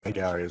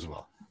gallery as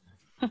well.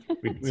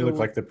 We look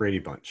like the Brady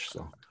Bunch.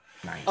 So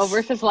Nice. Oh,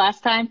 versus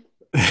last time?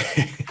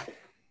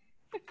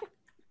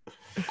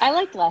 I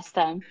liked last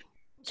time.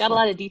 Got a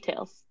lot of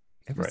details.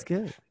 It was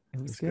good.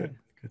 It was good.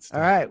 Good stuff.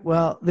 All right.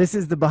 Well, this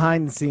is the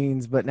behind the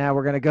scenes, but now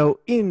we're going to go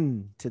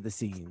into the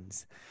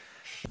scenes.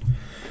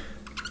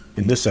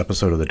 In this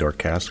episode of the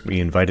DorkCast, we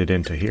invited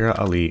in Tauhira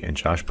Ali and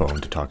Josh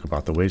Bone to talk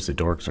about the ways the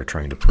dorks are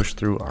trying to push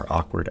through our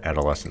awkward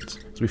adolescence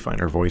as we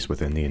find our voice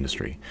within the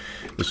industry.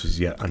 This was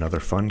yet another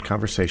fun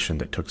conversation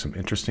that took some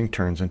interesting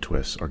turns and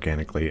twists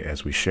organically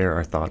as we share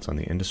our thoughts on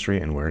the industry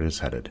and where it is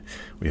headed.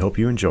 We hope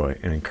you enjoy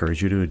and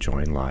encourage you to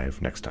join live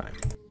next time.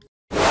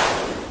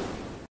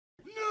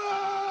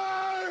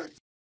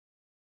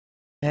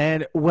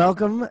 And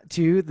welcome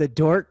to the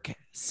Dorks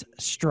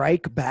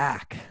Strike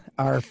Back,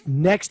 our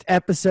next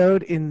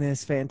episode in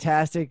this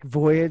fantastic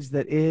voyage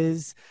that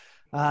is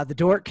the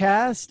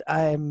DorkCast.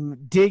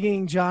 I'm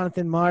digging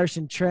Jonathan Marsh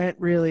and Trent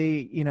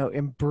really,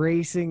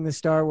 embracing the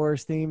Star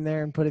Wars theme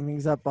there and putting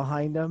things up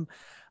behind them.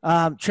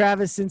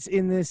 Travis, since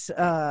in this,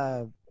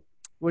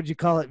 what'd you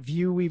call it,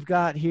 view we've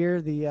got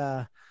here,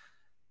 the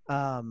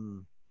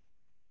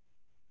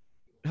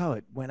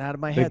it went out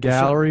of my head. The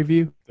gallery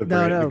view? The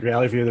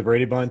gallery view of the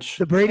Brady Bunch.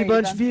 The Brady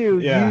Bunch view.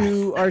 Yeah.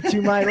 You are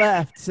to my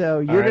left, so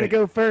you're going to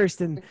go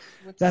first, and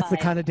Which that's the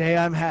side? kind of day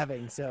I'm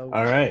having. So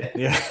All right.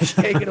 Yeah.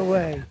 take it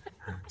away.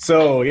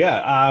 So,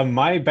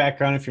 my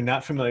background, if you're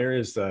not familiar,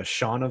 is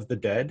Shaun of the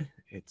Dead.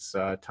 It's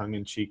a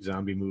tongue-in-cheek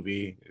zombie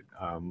movie.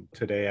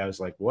 Today I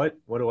was like, what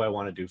do I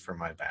want to do for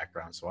my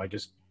background? So I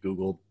just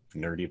Googled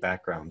nerdy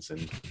backgrounds,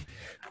 and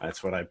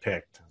that's what I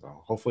picked.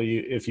 So hopefully,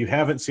 if you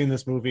haven't seen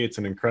this movie, it's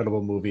an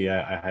incredible movie.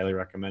 I highly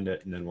recommend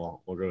it, and then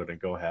we'll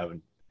go have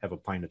a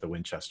pint at the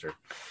Winchester.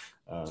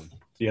 So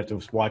you have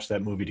to watch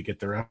that movie to get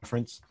the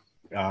reference.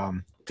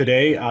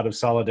 Today, out of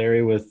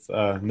solidarity with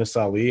Miss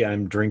Ali,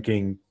 I'm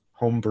drinking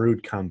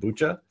homebrewed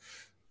kombucha.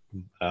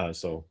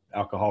 So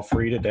alcohol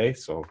free today.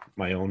 So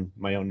my own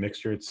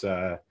mixture. It's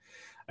I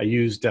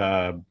used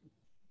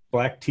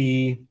black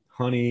tea,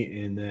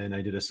 honey, and then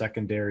I did a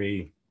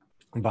secondary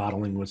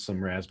bottling with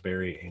some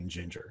raspberry and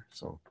ginger.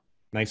 So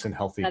nice and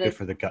healthy, good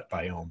for the gut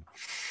biome.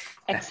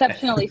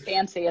 Exceptionally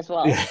fancy as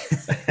well. Yeah.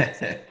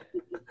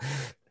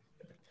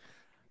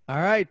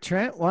 All right,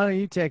 Trent, why don't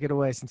you take it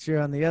away since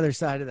you're on the other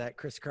side of that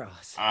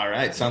crisscross? All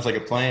right. Sounds like a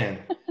plan.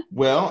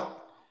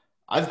 Well,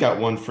 I've got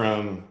one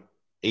from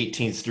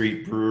 18th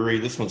Street Brewery.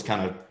 This one's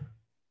kind of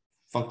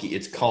funky.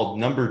 It's called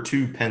Number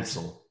 2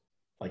 Pencil.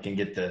 I can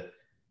get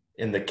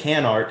and the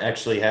can art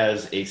actually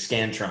has a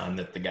Scantron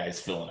that the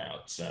guy's filling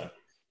out. So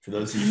for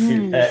those of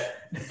you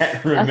that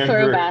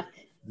remember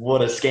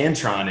what a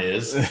Scantron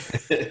is.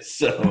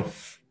 So,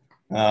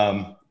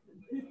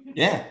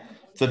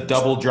 it's a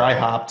double dry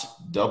hopped,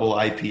 double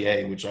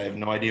IPA, which I have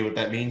no idea what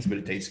that means, but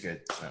it tastes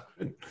good. So.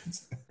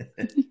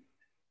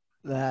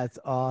 That's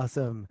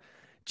awesome.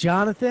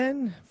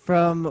 Jonathan,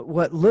 from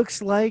what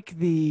looks like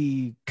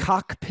the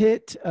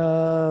cockpit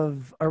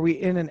of, are we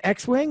in an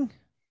X-Wing?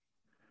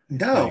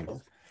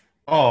 No.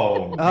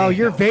 Oh,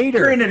 you're Vader.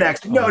 You're in an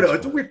X-Wing. No,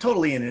 we're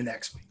totally in an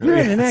X-Wing. You're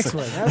in an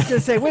X-Wing. I was going to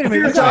say, wait a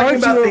minute. You're talking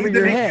about over things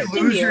your that head. make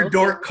you lose your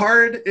dork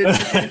card.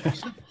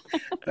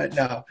 But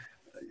no.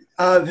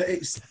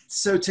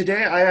 So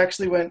today I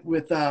actually went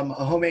with a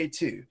homemade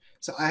too.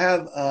 So I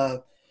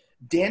have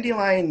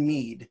dandelion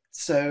mead.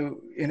 So,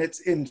 and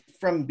it's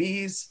from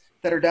bees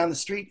that are down the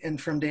street and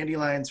from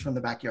dandelions from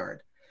the backyard.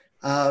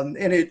 And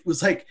it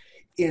was like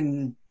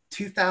in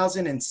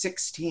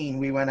 2016,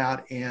 we went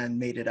out and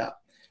made it up.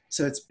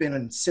 So it's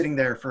been sitting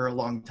there for a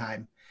long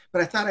time, but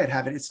I thought I'd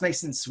have it. It's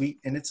nice and sweet,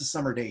 and it's a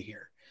summer day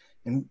here.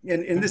 And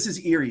this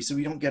is Erie, so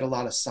we don't get a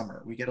lot of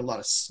summer. We get a lot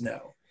of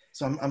snow.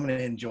 So I'm going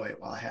to enjoy it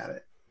while I have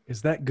it.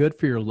 Is that good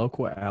for your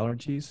local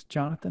allergies,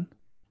 Jonathan?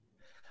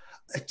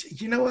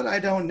 You know what? I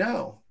don't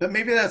know, but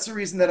maybe that's the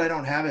reason that I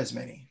don't have as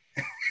many.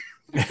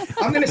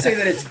 I'm going to say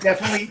that it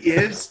definitely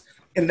is,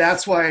 and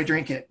that's why I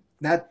drink it.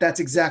 That's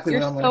exactly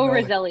what I'm going to so go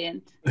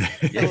resilient.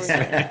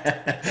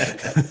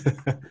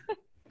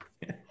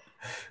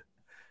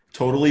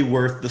 Totally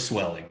worth the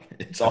swelling.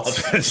 It's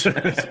awesome.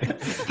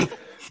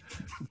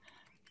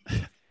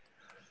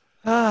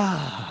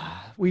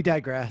 We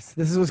digress.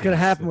 This is what's going to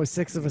happen with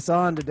 6 of us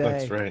on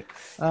today. That's right.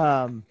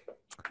 All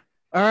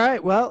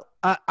right. Well,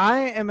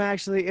 I am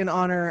actually in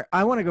honor.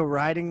 I want to go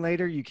riding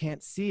later. You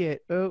can't see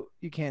it. Oh,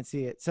 you can't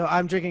see it. So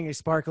I'm drinking a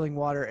sparkling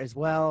water as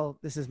well.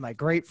 This is my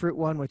grapefruit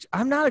one, which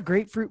I'm not a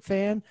grapefruit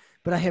fan,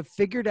 but I have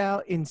figured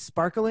out in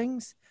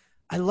sparklings,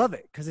 I love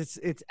it because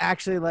it's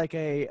actually like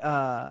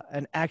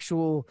an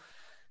actual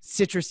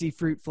citrusy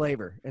fruit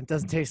flavor. It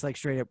doesn't taste like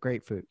straight up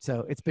grapefruit.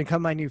 So it's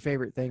become my new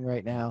favorite thing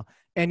right now.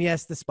 And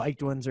yes, the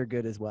spiked ones are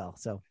good as well.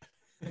 So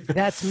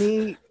that's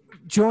me.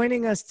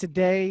 Joining us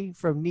today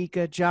from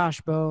Nika,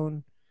 Josh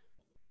Bone.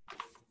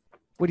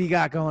 What do you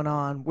got going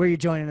on? Where are you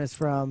joining us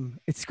from?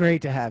 It's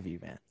great to have you,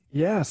 man.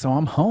 Yeah, so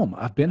I'm home.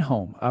 I've been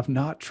home. I've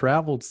not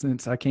traveled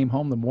since I came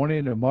home the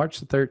morning of March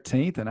the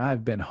 13th, and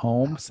I've been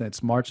home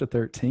since March the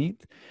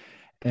 13th.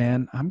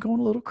 And I'm going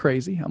a little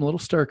crazy. I'm a little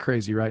stir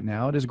crazy right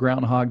now. It is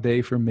Groundhog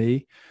Day for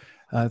me.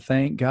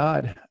 Thank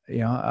God,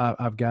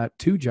 I've got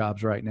 2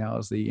 jobs right now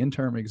as the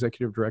interim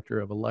executive director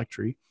of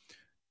Electri,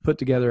 put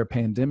together a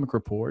pandemic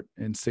report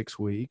in 6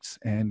 weeks,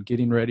 and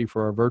getting ready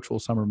for our virtual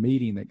summer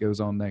meeting that goes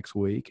on next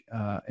week,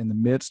 in the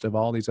midst of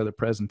all these other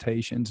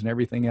presentations and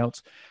everything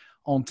else,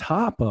 on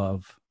top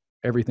of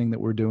everything that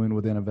we're doing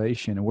with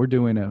innovation. And we're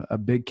doing a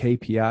big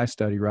KPI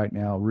study right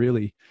now,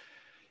 really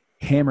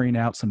hammering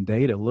out some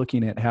data,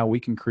 looking at how we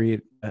can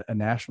create a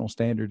national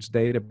standards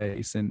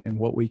database and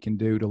what we can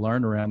do to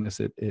learn around this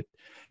at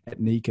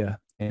NECA.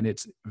 And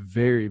it's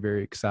very,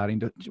 very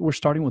exciting. We're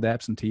starting with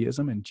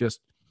absenteeism and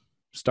just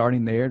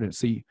starting there to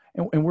see,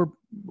 and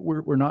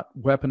we're not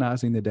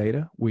weaponizing the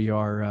data. We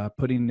are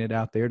putting it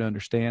out there to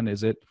understand,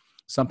 is it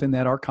something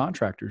that our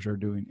contractors are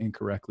doing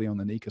incorrectly on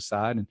the NECA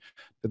side? And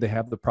do they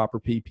have the proper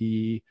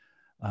PPE?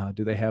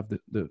 Do they have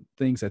the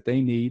things that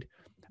they need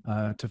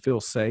to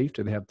feel safe?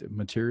 Do they have the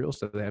materials?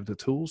 Do they have the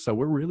tools? So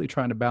we're really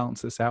trying to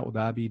balance this out with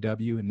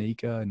IBW and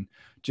NECA and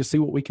just see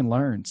what we can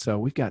learn. So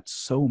we've got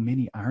so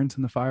many irons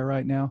in the fire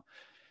right now.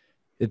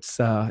 It's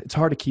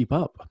hard to keep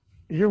up.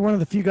 You're one of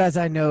the few guys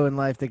I know in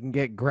life that can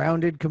get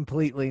grounded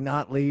completely,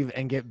 not leave,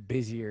 and get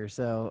busier.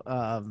 So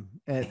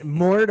and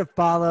more to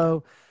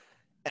follow.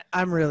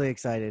 I'm really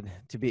excited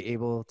to be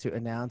able to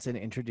announce and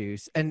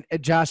introduce. And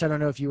Josh, I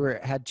don't know if you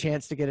had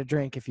chance to get a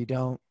drink. If you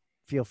don't,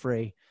 feel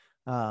free.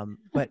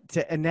 But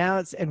to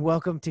announce and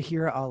welcome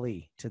Tauhira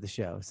Ali to the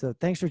show. So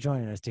thanks for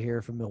joining us,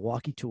 Tauhira from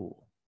Milwaukee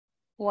Tool.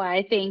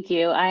 Why, thank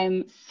you.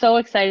 I'm so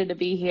excited to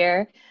be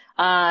here,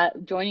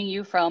 joining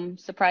you from,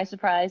 surprise,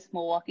 surprise,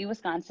 Milwaukee,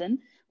 Wisconsin,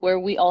 where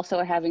we also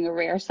are having a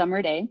rare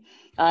summer day.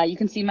 You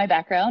can see my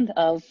background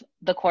of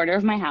the corner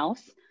of my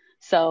house.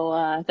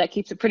 So that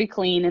keeps it pretty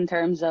clean in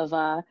terms of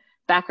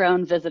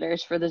background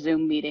visitors for the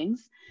Zoom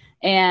meetings.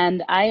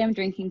 And I am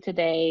drinking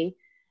today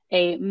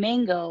a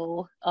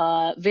mango,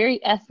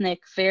 very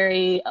ethnic,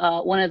 very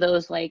one of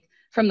those like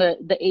from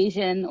the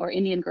Asian or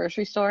Indian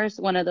grocery stores,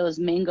 one of those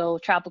mango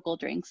tropical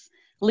drinks.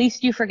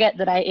 Least you forget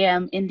that I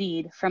am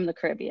indeed from the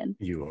Caribbean.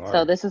 You are.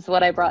 So this is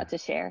what I brought to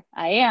share.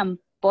 I am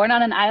born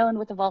on an island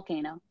with a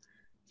volcano.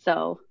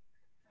 So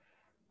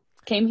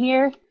came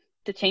here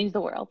to change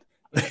the world.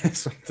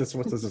 That's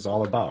what this is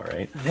all about,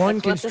 right? One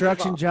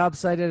construction job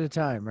site at a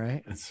time,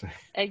 right? That's right.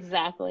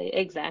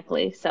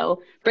 Exactly.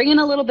 So bringing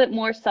a little bit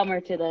more summer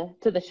to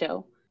the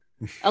show.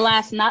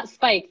 Alas, not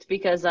spiked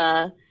because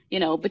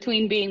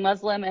between being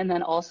Muslim and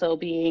then also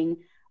being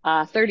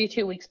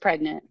 32 weeks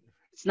pregnant,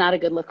 it's not a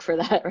good look for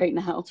that right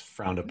now. It's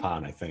frowned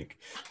upon, I think.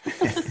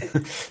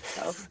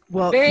 So,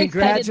 well,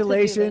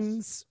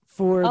 congratulations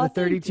for the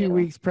 32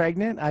 weeks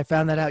pregnant. I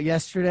found that out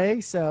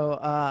yesterday, so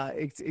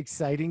it's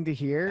exciting to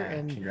hear.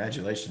 And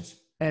congratulations.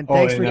 And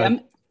thanks for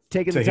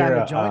taking the time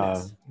to join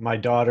us. My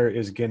daughter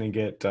is going to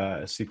get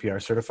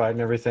CPR certified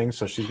and everything,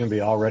 so she's going to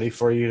be all ready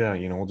for you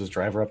to, we'll just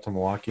drive her up to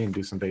Milwaukee and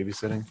do some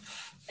babysitting.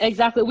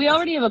 Exactly. We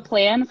already have a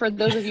plan for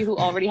those of you who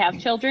already have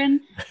children.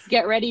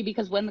 Get ready,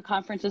 because when the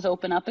conferences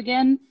open up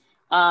again,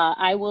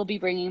 I will be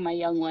bringing my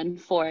young one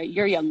for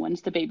your young ones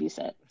to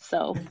babysit.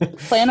 So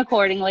plan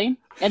accordingly.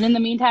 And in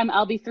the meantime,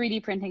 I'll be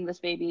 3D printing this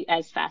baby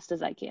as fast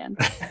as I can.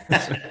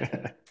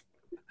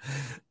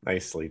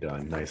 Nicely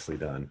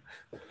done.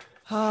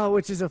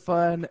 Which is a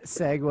fun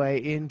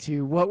segue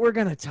into what we're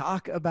going to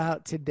talk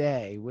about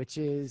today, which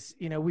is,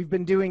 we've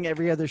been doing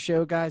every other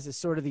show, guys, is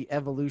sort of the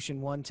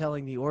evolution one,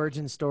 telling the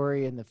origin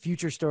story and the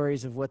future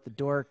stories of what the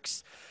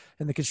Dorks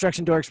and the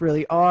construction dorks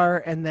really are.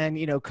 And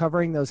then,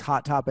 covering those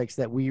hot topics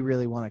that we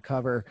really want to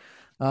cover,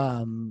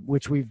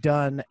 which we've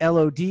done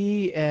LOD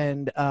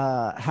and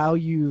how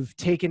you've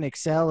taken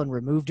Excel and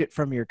removed it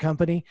from your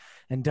company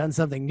and done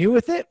something new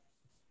with it.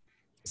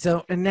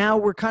 So, and now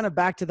we're kind of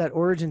back to that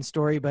origin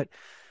story, but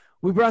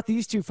we brought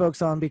these two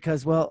folks on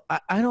because, well,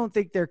 I don't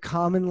think they're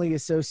commonly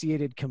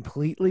associated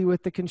completely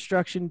with the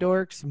construction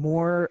dorks,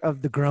 more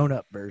of the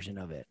grown-up version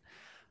of it.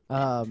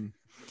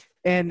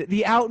 And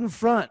the out in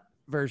front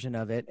version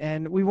of it.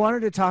 And we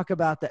wanted to talk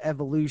about the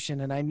evolution.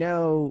 And I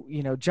know,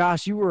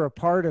 Josh, you were a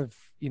part of,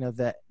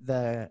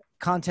 the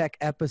Contech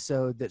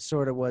episode that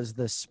sort of was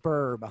the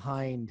spur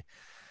behind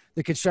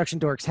the Construction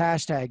Dorks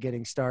hashtag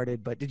getting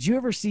started. But did you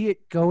ever see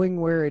it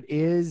going where it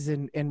is?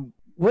 And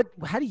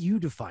how do you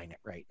define it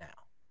right now?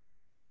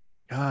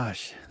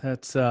 Gosh,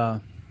 that's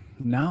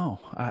no.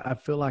 I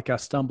feel like I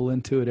stumble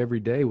into it every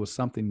day with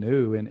something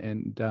new,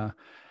 and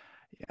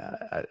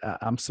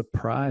I'm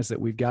surprised that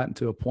we've gotten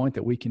to a point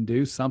that we can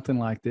do something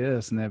like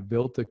this and have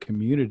built the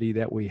community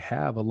that we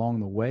have along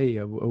the way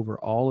over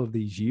all of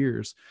these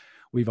years.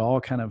 We've all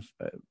kind of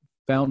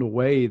found a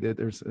way that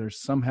there's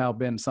somehow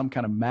been some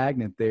kind of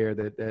magnet there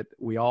that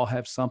we all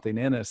have something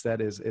in us that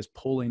is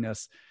pulling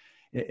us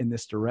in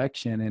this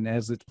direction, and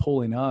as it's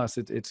pulling us,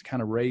 it's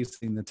kind of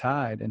raising the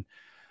tide. And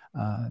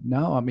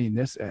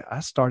I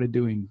started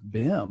doing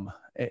BIM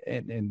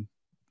and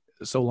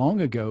so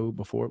long ago,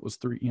 before it was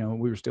we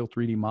were still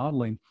 3D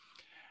modeling,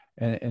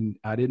 and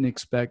I didn't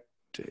expect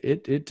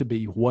it to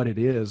be what it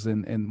is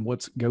and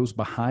what goes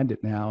behind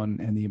it now,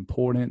 and the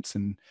importance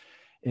and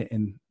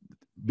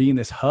being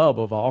this hub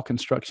of all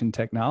construction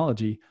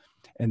technology.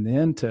 And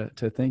then to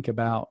think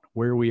about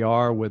where we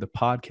are with a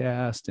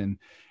podcast and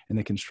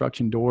the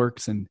construction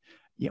dorks. And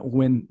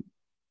when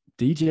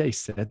DJ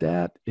said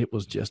that, it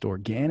was just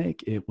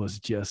organic. It was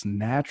just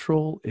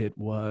natural. It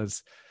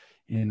was,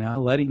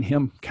 letting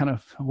him kind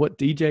of what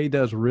DJ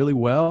does really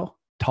well,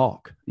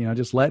 talk,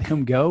 just let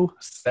him go,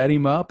 set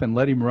him up and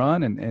let him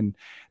run. And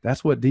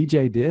that's what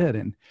DJ did.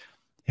 And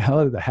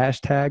the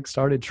hashtag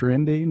started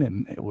trending,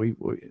 and we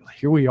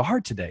here we are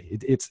today.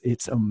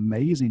 It's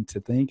amazing to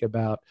think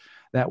about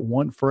that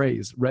one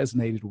phrase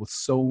resonated with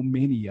so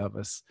many of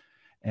us,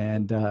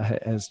 and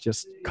has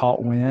just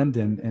caught wind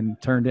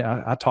and turned in.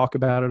 I talk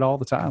about it all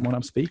the time when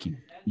I'm speaking.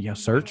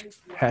 Search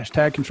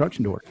hashtag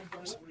construction dork.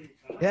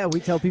 Yeah, we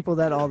tell people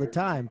that all the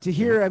time.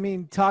 Tauhira, I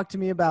mean, talk to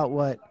me about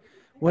what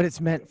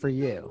it's meant for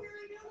you.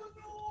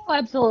 Oh,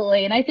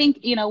 absolutely. And I think,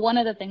 one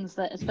of the things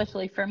that,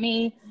 especially for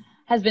me,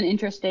 has been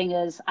interesting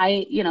is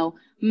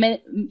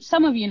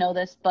some of you know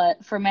this,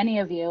 but for many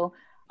of you,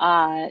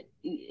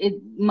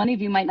 many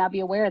of you might not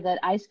be aware that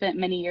I spent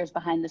many years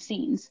behind the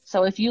scenes.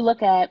 So if you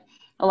look at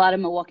a lot of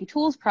Milwaukee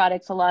Tools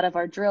products, a lot of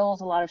our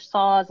drills, a lot of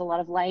saws, a lot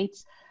of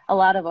lights, a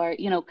lot of our,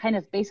 kind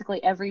of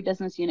basically every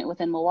business unit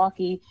within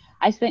Milwaukee,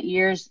 I spent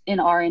years in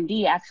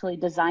R&D actually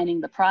designing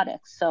the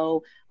products.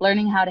 So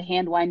learning how to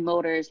hand wind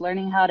motors,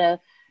 learning how to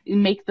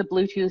make the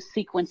Bluetooth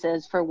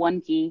sequences for one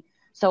key.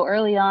 So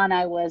early on,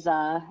 I was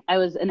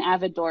an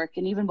avid dork.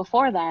 And even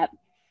before that,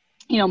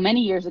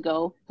 many years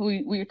ago,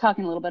 we were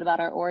talking a little bit about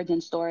our origin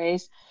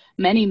stories.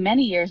 Many,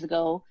 many years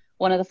ago,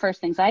 one of the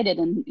first things I did,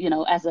 and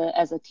as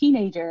a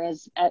teenager,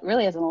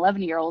 really as an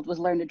 11-year-old, was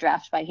learn to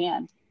draft by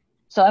hand.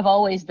 So I've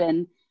always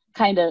been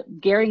kind of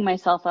gearing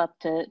myself up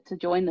to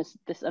join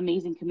this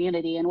amazing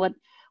community. And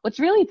what's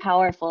really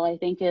powerful, I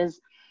think, is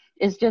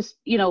just,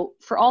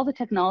 for all the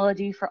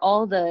technology, for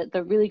all the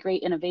really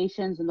great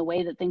innovations and the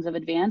way that things have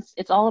advanced,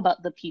 it's all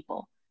about the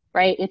people,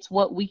 right? It's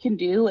what we can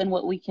do and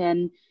what we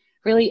can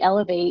really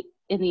elevate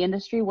in the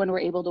industry when we're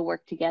able to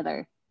work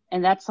together.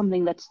 And that's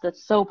something that's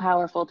so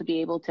powerful to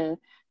be able to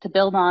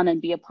build on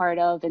and be a part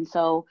of. And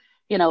so,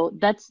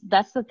 that's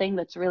the thing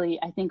that's really,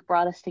 I think,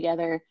 brought us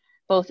together,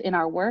 both in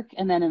our work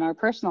and then in our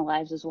personal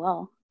lives as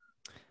well.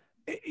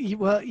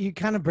 Well, you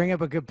kind of bring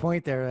up a good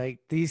point there, like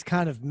these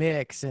kind of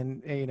mix.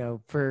 And,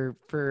 for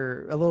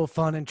a little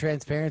fun and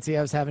transparency,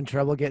 I was having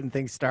trouble getting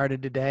things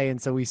started today.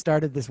 And so we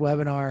started this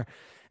webinar,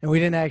 and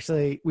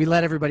we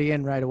let everybody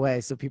in right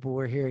away. So people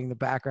were hearing the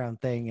background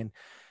thing.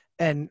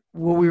 And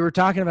what we were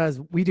talking about is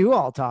we do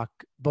all talk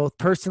both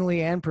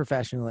personally and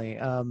professionally.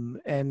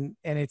 And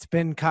it's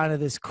been kind of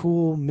this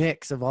cool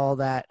mix of all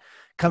that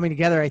coming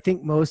together. I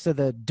think most of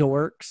the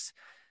dorks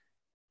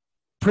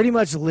pretty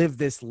much live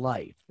this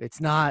life.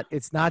 It's not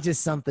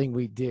just something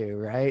we do,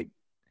 right?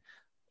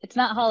 It's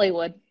not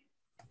Hollywood.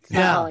 It's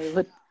not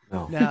Hollywood.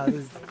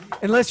 No,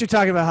 unless you're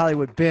talking about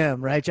Hollywood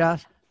BIM, right,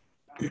 Josh?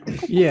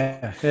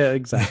 Yeah,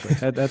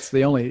 exactly. That's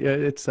the only,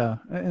 it's,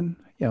 and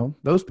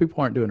those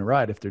people aren't doing it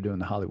right if they're doing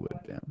the Hollywood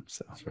BIM.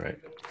 So that's right.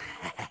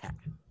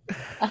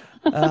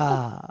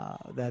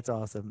 That's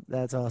awesome.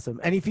 That's awesome.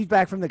 Any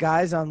feedback from the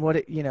guys on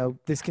what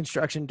this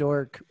construction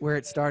dork, where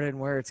it started and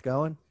where it's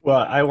going?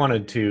 Well, I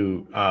wanted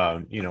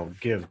to,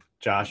 give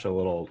Josh a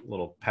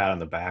little pat on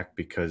the back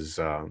because,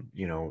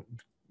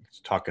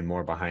 talking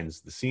more behind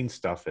the scenes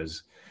stuff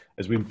as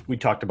we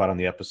talked about on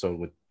the episode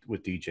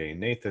with DJ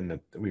and Nathan,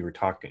 that we were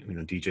talking,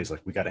 DJ's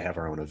like, we got to have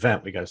our own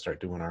event. We got to start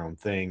doing our own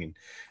thing.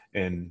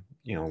 And,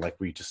 like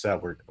we just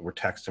said, we're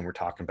texting, we're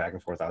talking back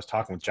and forth. I was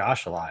talking with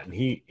Josh a lot, and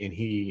he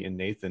and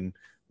Nathan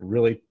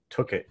really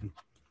took it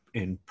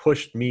and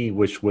pushed me,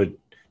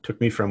 took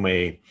me from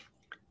a,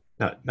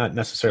 not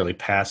necessarily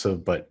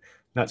passive, but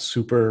not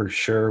super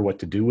sure what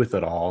to do with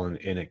it all. And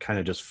it kind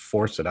of just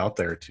forced it out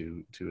there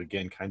to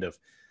again, kind of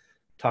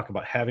talk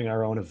about having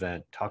our own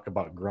event, talk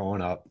about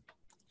growing up,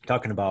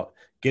 talking about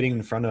getting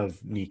in front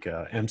of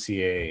Nika,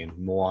 MCA, and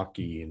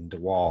Milwaukee, and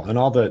DeWalt, and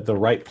all the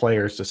right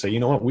players to say, you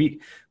know what, we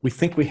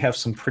think we have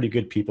some pretty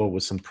good people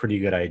with some pretty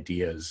good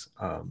ideas,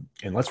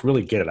 and let's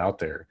really get it out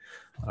there.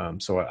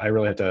 So I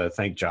really have to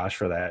thank Josh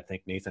for that.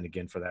 Thank Nathan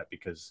again for that,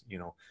 because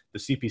the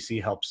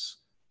CPC helps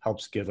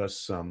give us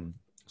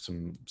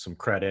some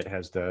credit,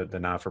 has the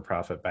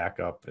not-for-profit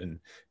backup,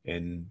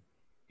 and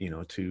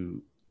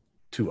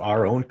to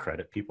our own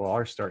credit, people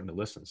are starting to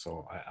listen.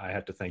 So I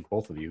have to thank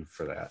both of you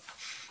for that.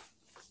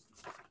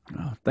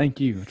 Oh, thank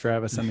you,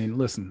 Travis. I mean,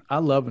 listen, I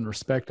love and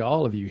respect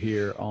all of you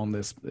here on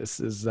this. This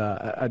is,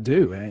 I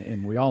do.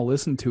 And we all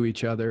listen to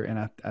each other.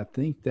 And I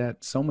think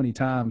that so many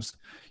times,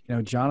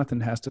 Jonathan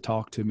has to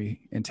talk to me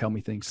and tell me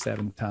things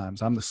 7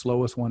 times. I'm the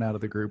slowest one out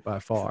of the group by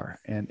far.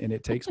 And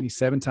it takes me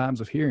 7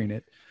 times of hearing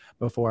it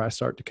before I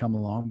start to come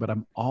along, but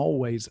I'm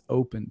always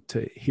open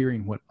to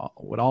hearing what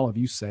all of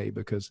you say,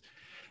 because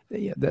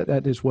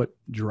that is what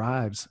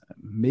drives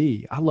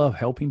me. I love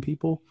helping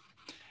people.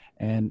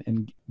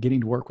 And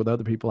getting to work with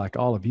other people like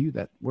all of you,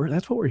 that's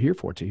what we're here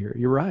for.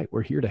 You're right.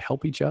 We're here to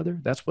help each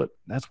other. That's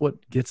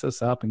what gets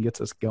us up and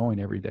gets us going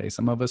every day.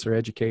 Some of us are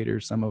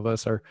educators. Some of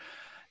us are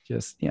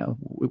just,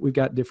 we've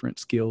got different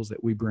skills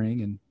that we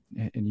bring,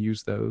 and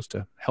use those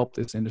to help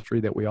this industry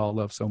that we all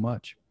love so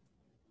much.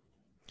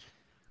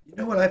 You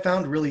know what I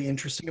found really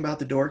interesting about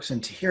the Dorks,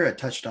 and Tauhira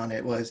touched on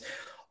it, was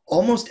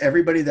almost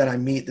everybody that I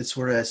meet that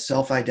sort of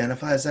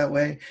self-identifies that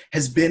way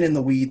has been in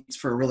the weeds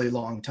for a really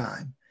long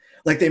time.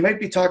 Like they might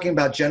be talking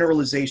about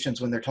generalizations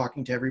when they're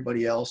talking to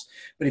everybody else,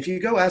 but if you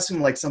go ask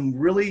them like some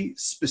really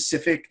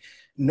specific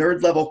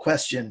nerd level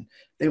question,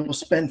 they will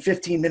spend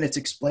 15 minutes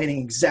explaining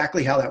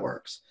exactly how that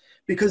works.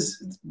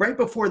 Because right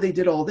before they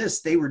did all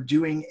this, they were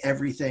doing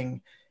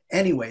everything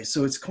anyway.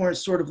 So it's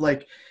sort of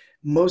like,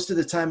 most of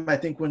the time, I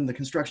think when the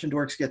construction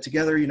dorks get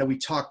together, you know, we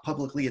talk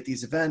publicly at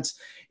these events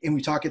and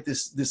we talk at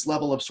this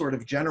level of sort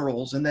of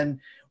generals, and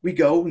then we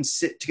go and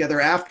sit together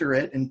after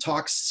it and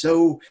talk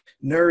so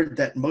nerd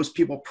that most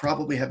people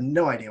probably have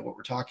no idea what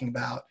we're talking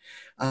about,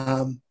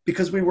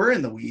 because we were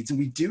in the weeds and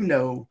we do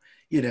know,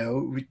 you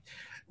know,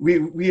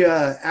 we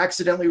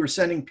accidentally were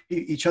sending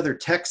each other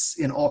texts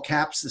in all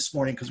caps this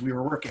morning because we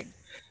were working.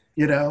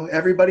 You know,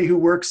 everybody who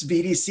works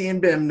VDC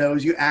and BIM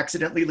knows you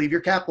accidentally leave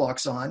your cap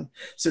locks on.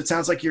 So it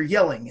sounds like you're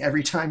yelling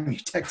every time you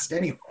text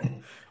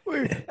anyone.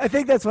 I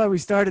think that's why we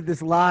started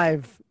this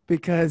live,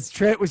 because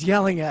Trent was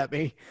yelling at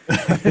me.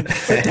 But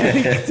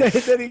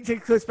then he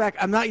clicks back.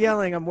 I'm not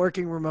yelling. I'm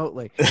working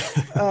remotely.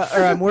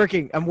 Or I'm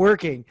working.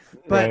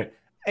 But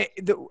right.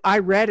 I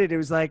read it. It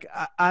was like,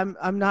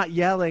 I'm not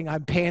yelling.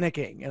 I'm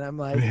panicking. And I'm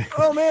like,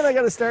 oh, man, I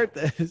got to start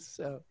this.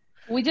 So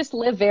we just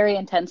live very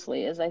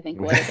intensely is, I think,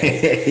 what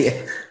it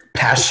is.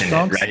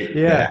 Passionate, right?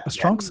 Yeah, a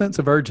strong sense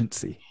of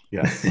urgency.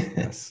 Yes,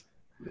 yes.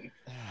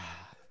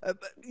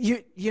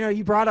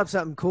 You brought up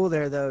something cool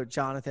there, though,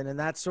 Jonathan, and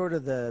that's sort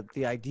of the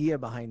idea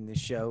behind this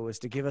show, was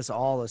to give us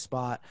all a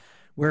spot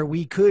where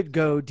we could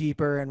go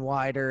deeper and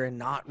wider and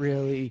not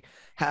really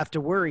have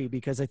to worry,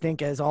 because I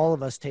think as all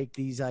of us take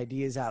these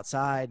ideas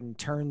outside and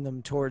turn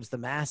them towards the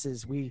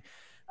masses,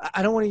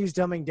 I don't want to use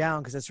dumbing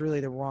down because that's really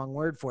the wrong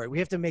word for it. We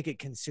have to make it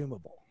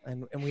consumable,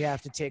 and we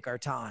have to take our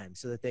time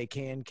so that they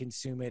can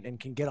consume it and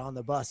can get on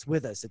the bus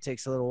with us. It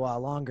takes a little while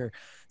longer.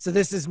 So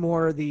this is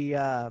more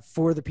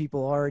for the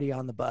people already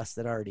on the bus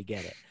that already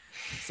get it.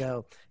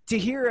 So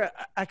Tauhira,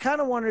 I kind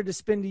of wanted to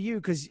spin to you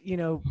because, you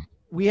know,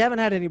 we haven't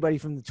had anybody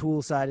from the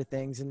tool side of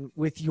things, and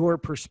with your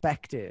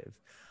perspective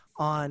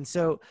on,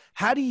 so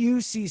how do you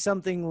see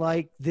something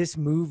like this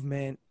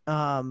movement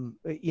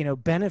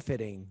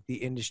benefiting the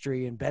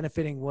industry and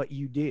benefiting what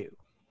you do?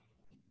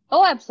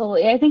 Oh,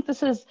 absolutely. I think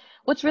this is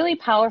what's really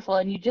powerful.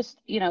 And you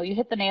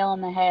hit the nail on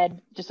the head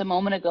just a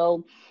moment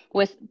ago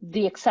with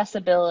the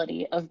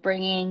accessibility of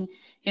bringing,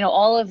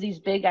 all of these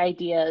big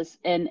ideas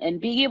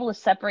and being able to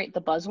separate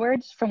the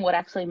buzzwords from what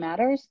actually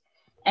matters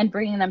and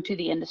bringing them to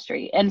the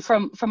industry. And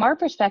from our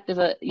perspective,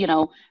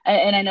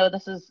 and I know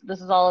this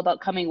is all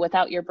about coming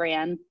without your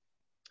brand,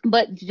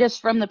 but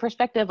just from the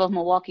perspective of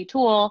Milwaukee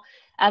Tool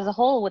as a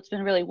whole, what's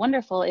been really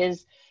wonderful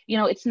is,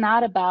 it's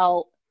not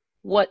about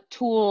what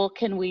tool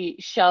can we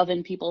shove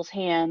in people's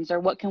hands or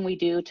what can we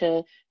do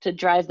to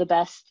drive the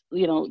best,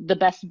 the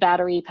best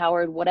battery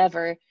powered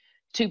whatever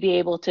to be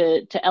able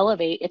to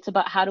elevate. It's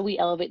about how do we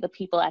elevate the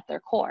people at their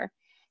core.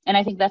 And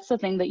I think that's the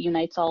thing that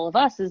unites all of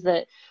us, is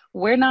that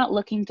we're not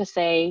looking to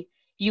say,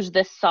 use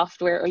this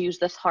software or use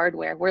this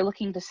hardware. We're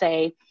looking to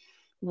say,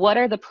 what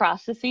are the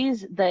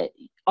processes that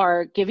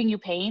are giving you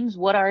pains?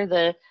 What are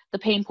the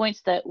pain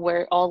points that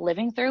we're all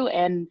living through?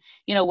 And,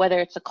 whether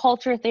it's a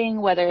culture thing,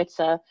 whether it's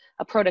a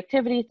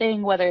productivity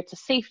thing, whether it's a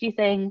safety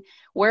thing,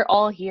 we're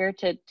all here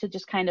to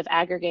just kind of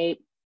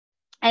aggregate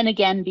and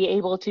again, be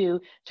able to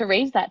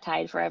raise that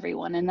tide for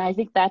everyone. And I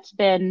think that's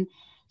been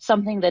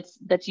something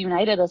that's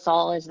united us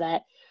all, is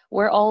that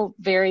we're all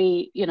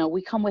very,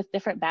 we come with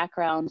different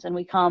backgrounds, and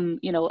we come,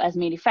 as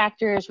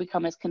manufacturers, we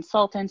come as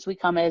consultants, we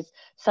come as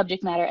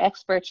subject matter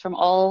experts from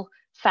all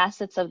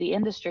facets of the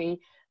industry,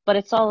 but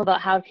it's all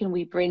about how can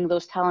we bring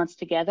those talents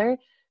together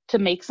to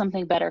make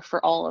something better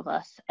for all of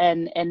us,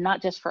 and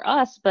not just for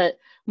us, but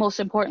most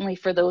importantly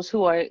for those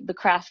who are the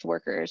craft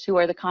workers, who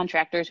are the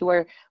contractors, who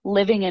are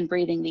living and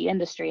breathing the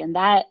industry. And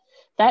that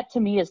to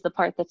me is the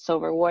part that's so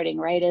rewarding,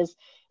 right? Is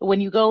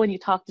when you go and you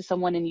talk to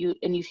someone and you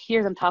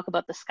hear them talk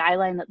about the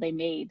skyline that they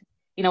made.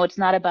 It's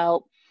not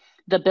about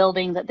the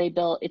building that they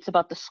built, it's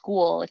about the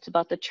school, it's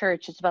about the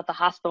church, it's about the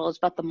hospital, it's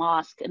about the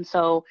mosque. And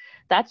so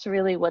that's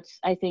really what's,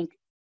 I think,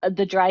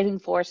 the driving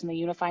force and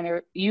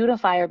the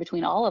unifier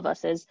between all of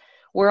us, is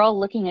we're all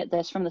looking at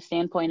this from the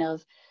standpoint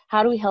of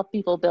how do we help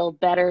people build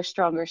better,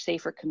 stronger,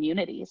 safer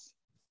communities.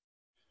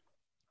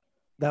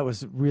 That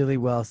was really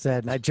well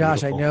said. Now,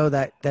 Josh, beautiful. I know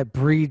that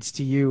breeds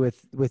to you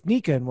with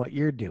Nika and what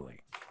you're doing.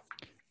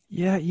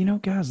 Yeah,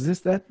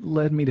 guys, that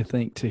led me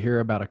to hear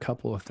about a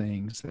couple of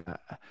things.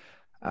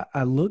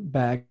 I look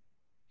back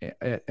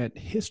at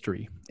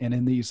history, and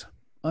in these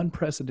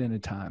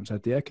unprecedented times,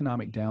 at the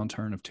economic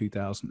downturn of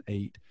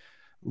 2008,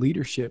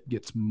 leadership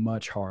gets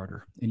much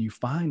harder, and you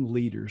find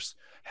leaders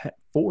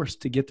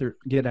forced to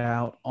get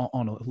out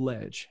on a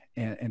ledge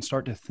and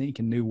start to think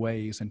in new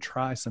ways and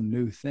try some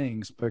new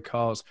things,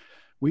 because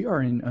we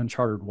are in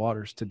uncharted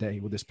waters today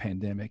with this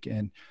pandemic.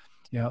 And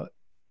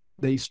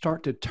they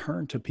start to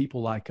turn to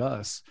people like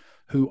us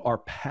who are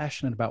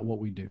passionate about what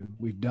we do.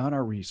 We've done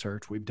our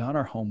research, we've done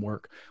our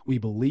homework, we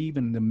believe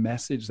in the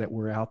message that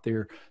we're out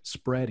there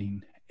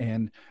spreading,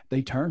 and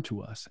they turn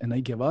to us and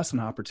they give us an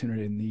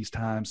opportunity in these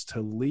times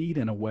to lead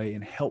in a way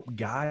and help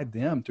guide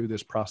them through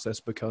this process,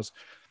 because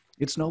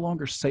it's no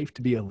longer safe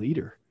to be a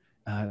leader.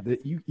 That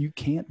you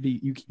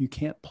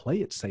can't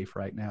play it safe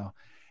right now.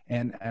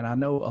 And I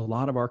know a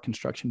lot of our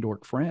construction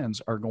dork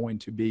friends are going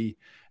to be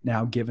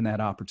now given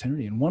that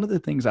opportunity. And one of the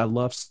things I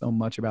love so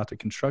much about the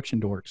construction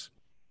dorks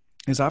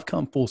is I've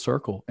come full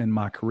circle in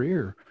my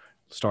career,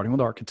 starting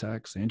with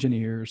architects,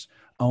 engineers,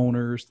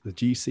 owners, the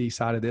GC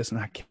side of this. And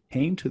I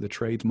came to the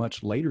trades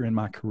much later in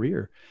my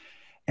career.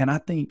 And I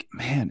think,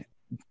 man,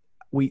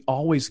 we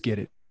always get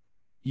it.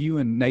 You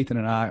and Nathan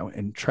and I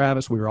and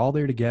Travis, we were all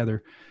there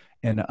together.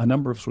 And a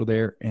number of us were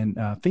there in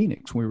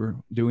Phoenix. We were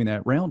doing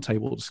that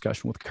roundtable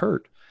discussion with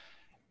Kurt.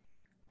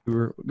 We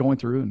were going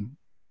through and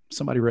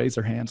somebody raised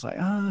their hands like,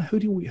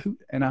 who?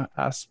 And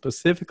I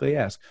specifically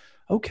asked,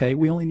 okay,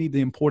 we only need the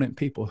important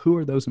people. Who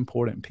are those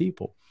important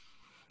people?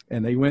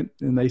 And they went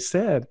and they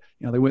said,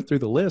 they went through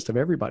the list of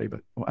everybody. But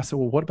I said,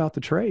 well, what about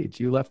the trades?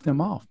 You left them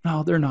off.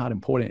 No, they're not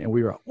important. And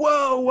we were,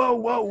 whoa, whoa,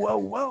 whoa, whoa,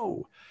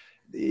 whoa.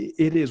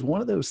 It is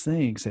one of those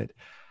things that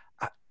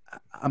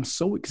I'm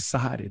so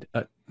excited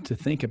to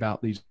think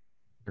about these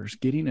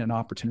getting an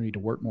opportunity to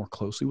work more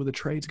closely with the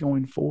trades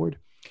going forward.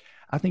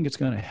 I think it's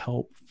going to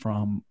help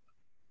from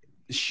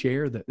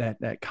share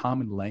that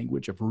common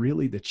language of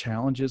really the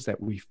challenges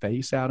that we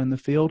face out in the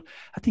field.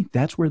 I think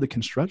that's where the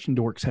construction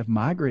dorks have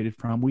migrated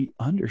from. We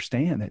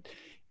understand that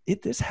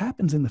this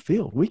happens in the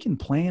field. We can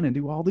plan and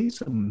do all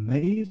these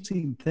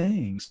amazing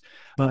things,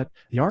 but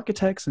the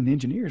architects and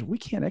engineers, we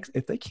can't,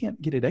 if they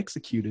can't get it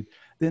executed,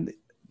 then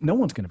no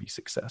one's going to be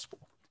successful.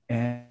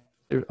 And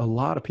a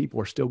lot of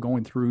people are still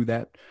going through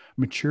that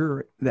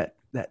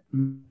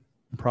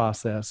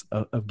process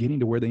of getting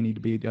to where they need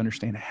to be to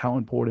understand how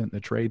important the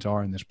trades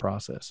are in this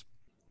process.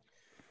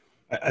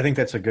 I think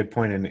that's a good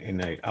point.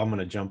 And I'm going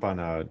to jump on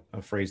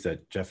a phrase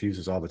that Jeff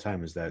uses all the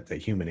time, is that the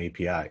human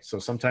API. So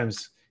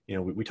sometimes,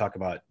 we talk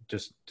about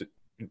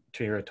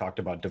Tauhira talked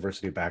about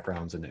diversity of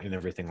backgrounds and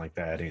everything like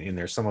that. And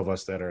there's some of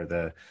us that are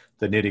the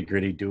nitty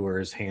gritty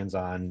doers,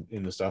 hands-on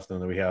in the stuff.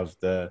 Then we have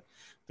the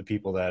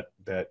people that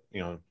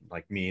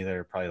like me, that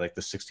are probably like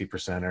the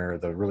 60% or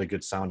the really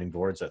good sounding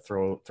boards that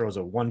throws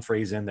a one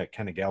phrase in that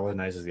kind of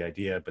galvanizes the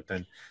idea. But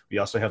then we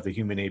also have the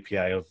human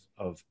API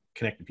of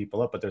connecting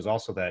people up. But there's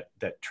also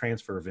that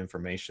transfer of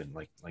information,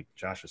 like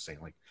Josh was saying,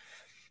 like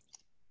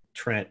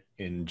Trent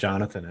and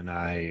Jonathan and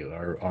I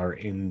are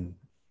in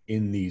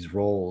these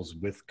roles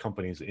with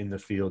companies in the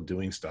field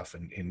doing stuff,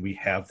 and we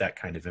have that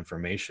kind of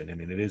information,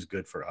 and it is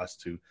good for us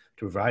to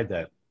provide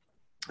that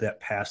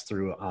pass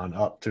through on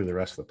up through the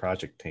rest of the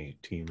project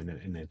team,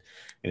 and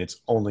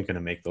it's only going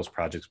to make those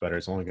projects better.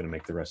 It's only going to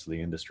make the rest of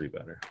the industry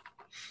better.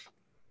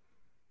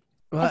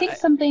 Well, I think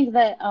something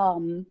that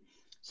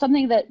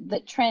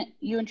Trent,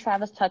 you and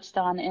Travis touched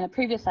on in a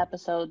previous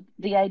episode,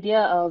 the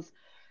idea of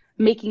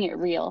making it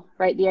real,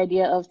 right? The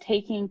idea of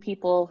taking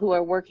people who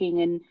are working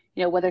in,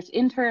 whether it's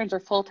interns or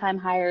full-time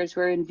hires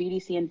who are in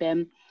VDC and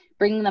BIM,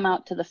 bringing them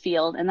out to the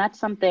field. And that's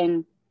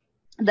something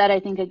that I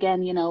think,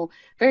 again,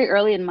 very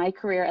early in my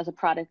career as a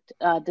product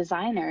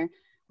designer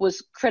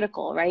was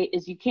critical, right?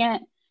 Is you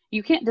can't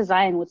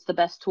design what's the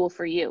best tool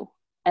for you.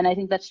 And I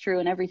think that's true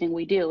in everything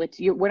we do.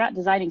 We're not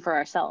designing for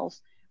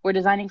ourselves. We're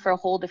designing for a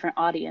whole different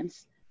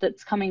audience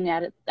that's coming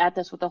at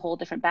this with a whole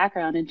different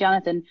background. And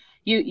Jonathan,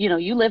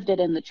 you lived it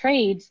in the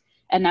trades,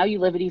 and now you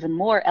live it even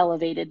more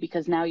elevated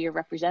because now you're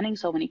representing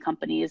so many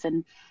companies,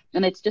 and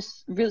it's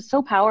just really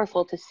so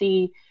powerful to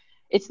see.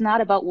 It's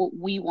not about what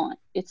we want.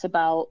 It's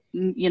about,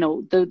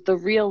 the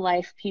real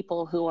life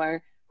people who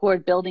are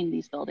building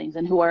these buildings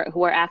and who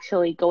are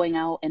actually going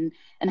out and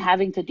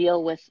having to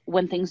deal with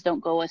when things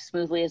don't go as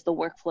smoothly as the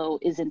workflow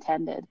is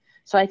intended.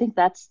 So I think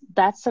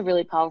that's a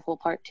really powerful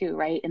part too,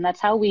 right? And that's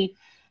how we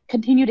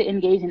continue to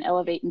engage and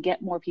elevate and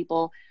get more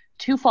people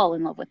to fall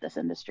in love with this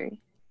industry.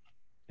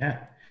 Yeah,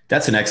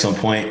 that's an excellent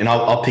point. And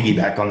I'll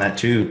piggyback on that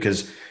too,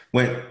 because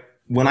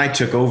when I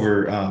took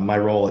over my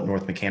role at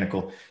North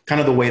Mechanical, kind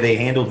of the way they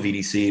handled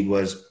VDC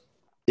was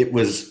it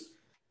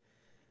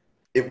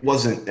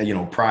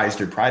wasn't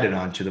prized or prided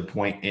on to the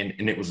point,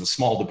 and it was a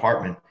small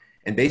department,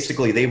 and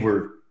basically they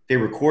were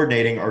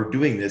coordinating or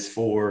doing this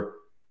for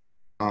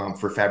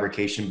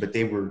fabrication, but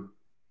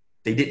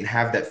they didn't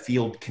have that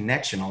field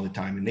connection all the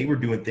time, and they were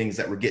doing things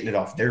that were getting it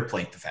off their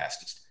plate the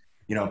fastest.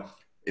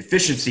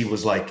 Efficiency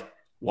was like,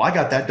 well, I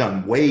got that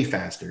done way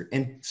faster.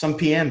 And some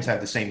PMs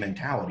have the same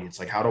mentality. It's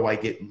like, how do I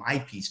get my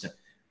piece done?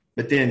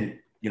 But then,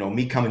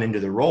 me coming into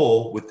the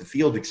role with the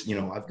field,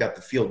 I've got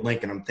the field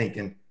link, and I'm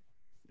thinking,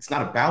 it's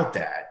not about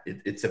that.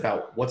 It's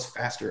about what's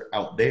faster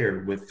out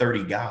there with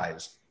 30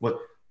 guys.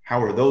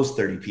 How are those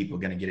 30 people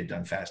going to get it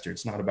done faster?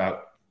 It's not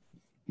about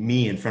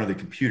me in front of the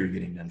computer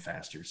getting done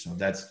faster. So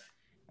that's,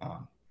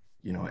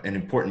 an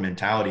important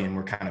mentality, and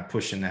we're kind of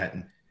pushing that.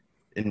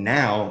 And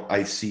now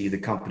I see the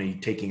company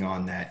taking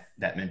on that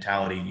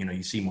mentality.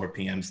 You see more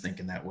PMs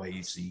thinking that way.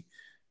 You see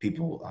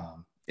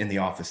people in the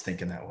office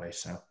thinking that way.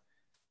 So,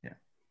 yeah.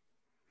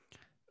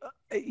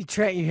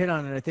 Trent, you hit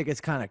on it. I think it's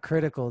kind of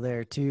critical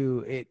there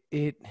too.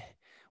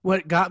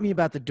 What got me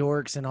about the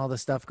Dorks and all the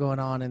stuff going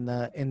on in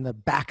the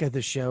back of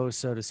the show,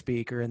 so to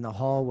speak, or in the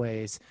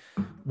hallways,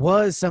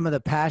 was some of the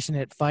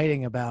passionate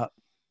fighting about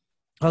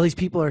all these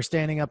people are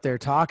standing up there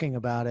talking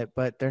about it,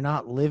 but they're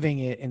not living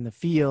it in the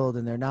field,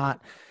 and they're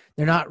not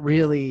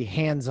really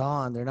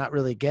hands-on. They're not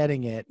really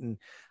getting it. And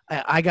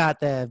I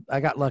got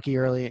lucky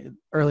early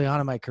on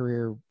in my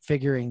career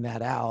figuring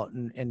that out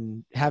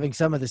and having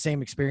some of the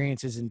same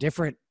experiences in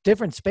different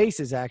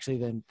spaces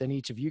actually than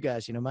each of you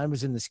guys. Mine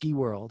was in the ski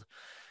world,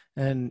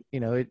 and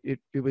it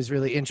was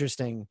really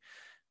interesting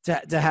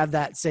to have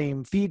that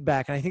same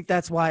feedback. And I think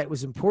that's why it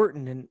was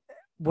important. And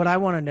what I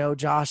want to know,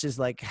 Josh, is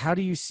like, how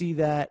do you see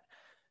that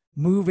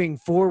moving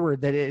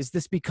forward? That is,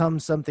 this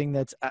becomes something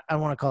that's, I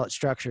want to call it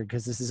structured,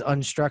 because this is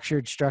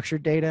unstructured,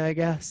 structured data, I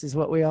guess, is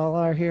what we all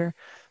are here.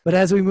 But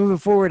as we move it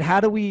forward,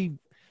 how do we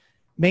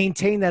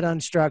maintain that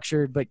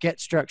unstructured, but get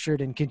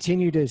structured and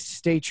continue to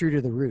stay true to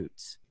the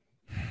roots?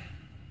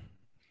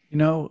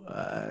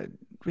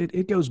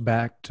 It goes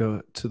back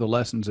to the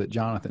lessons that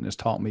Jonathan has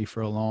taught me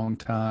for a long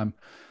time.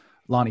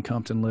 Lonnie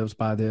Compton lives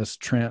by this.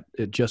 Trent,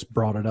 it just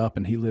brought it up,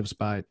 and he lives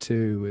by it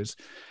too, is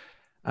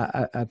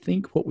I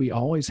think what we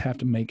always have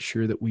to make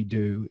sure that we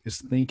do is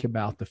think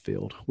about the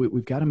field.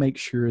 We've got to make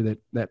sure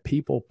that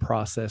people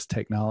process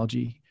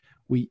technology.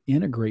 We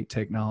integrate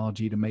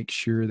technology to make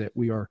sure that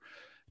we are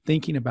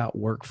thinking about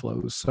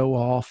workflows. So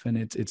often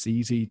it's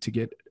easy to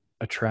get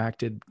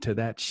attracted to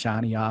that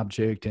shiny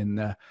object and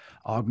the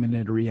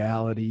augmented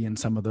reality and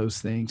some of those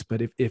things.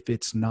 But if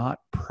it's not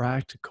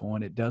practical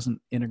and it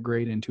doesn't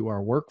integrate into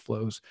our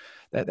workflows,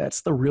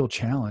 that's the real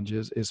challenge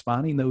is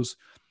finding those,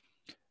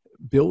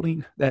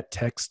 building that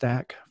tech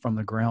stack from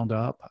the ground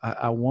up.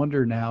 I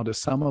wonder now, to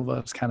some of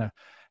us, kind of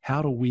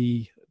how do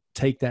we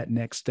take that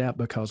next step?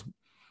 Because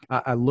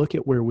I look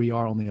at where we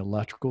are on the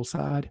electrical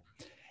side,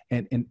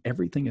 and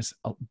everything is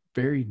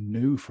very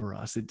new for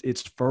us.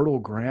 It's fertile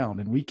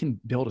ground, and we can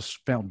build a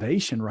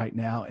foundation right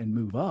now and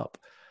move up.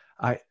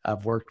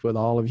 I've worked with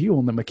all of you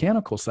on the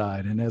mechanical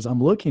side, and as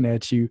I'm looking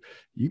at you,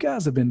 you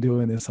guys have been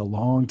doing this a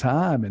long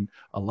time, and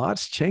a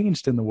lot's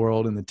changed in the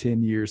world in the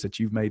 10 years that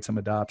you've made some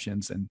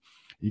adoptions, and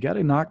you got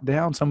to knock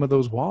down some of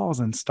those walls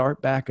and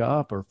start back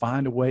up, or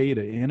find a way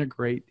to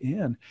integrate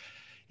in,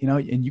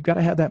 and you got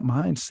to have that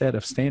mindset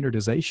of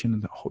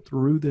standardization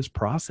through this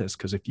process.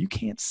 Because if you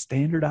can't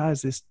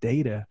standardize this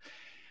data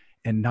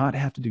and not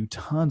have to do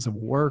tons of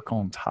work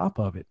on top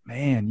of it,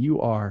 man,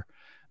 you are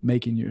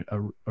making you're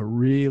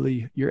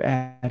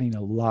adding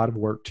a lot of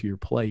work to your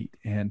plate.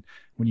 And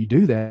when you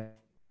do that,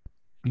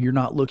 you're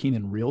not looking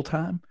in real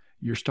time.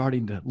 You're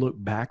starting to look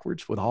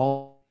backwards with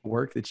all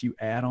work that you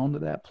add onto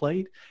that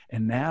plate.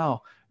 And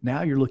now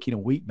you're looking a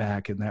week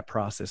back in that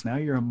process. Now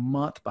you're a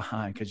month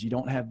behind because you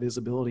don't have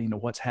visibility into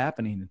what's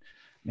happening.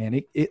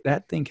 Man,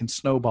 that thing can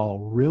snowball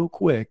real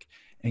quick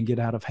and get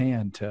out of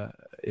hand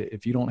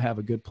if you don't have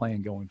a good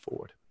plan going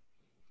forward.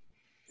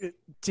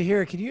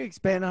 Tauhira, can you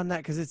expand on that?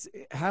 Because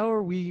how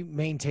are we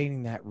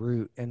maintaining that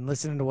route? And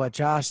listening to what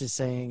Josh is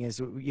saying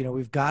is,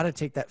 we've got to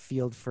take that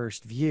field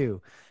first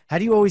view. How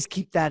do you always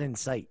keep that in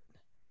sight?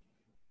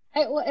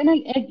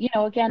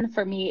 Again,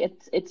 for me,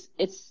 it's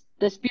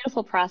this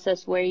beautiful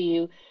process where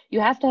you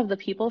have to have the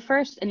people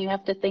first, and you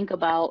have to think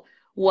about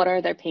what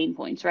are their pain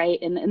points, right?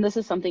 And this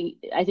is something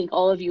I think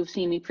all of you have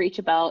seen me preach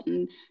about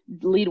and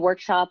lead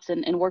workshops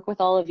and work with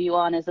all of you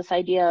on, is this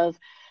idea of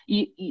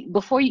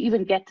before you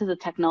even get to the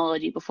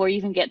technology, before you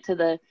even get to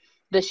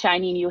the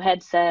shiny new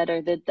headset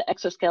or the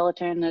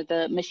exoskeleton or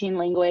the machine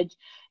language,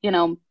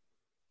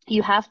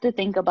 you have to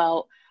think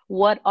about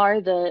who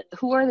are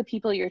the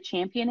people you're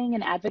championing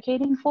and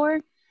advocating for,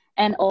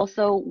 and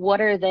also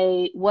what are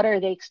they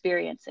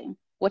experiencing?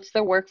 What's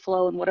their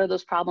workflow, and what are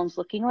those problems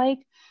looking like?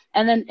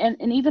 And then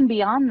and even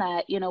beyond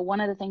that, one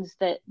of the things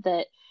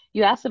that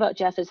you asked about,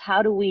 Jeff, is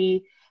how do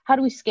we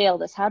scale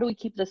this? How do we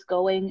keep this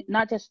going,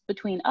 not just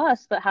between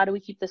us, but how do we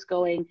keep this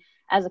going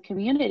as a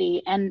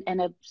community? And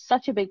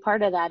such a big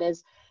part of that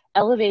is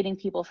elevating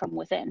people from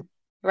within,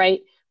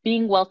 right?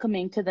 Being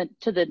welcoming to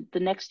the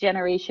next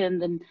generation,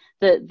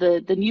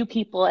 the new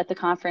people at the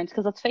conference,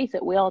 because let's face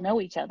it, we all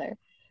know each other.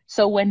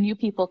 So when new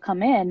people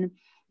come in,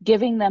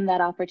 giving them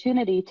that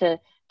opportunity to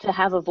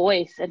have a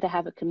voice and to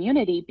have a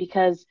community,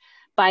 because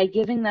by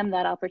giving them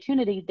that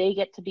opportunity, they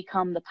get to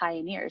become the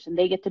pioneers, and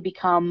they get to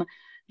become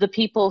the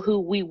people who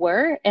we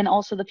were, and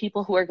also the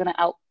people who are going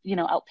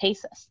to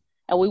outpace us.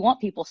 And we want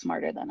people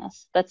smarter than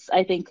us. That's,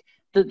 I think,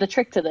 the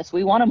trick to this.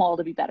 We want them all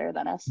to be better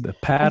than us. The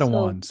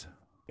Padawans.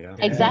 Yeah.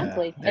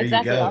 Exactly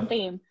on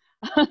theme.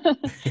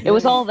 It It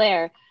was all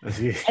there.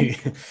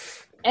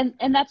 And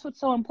And that's what's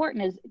so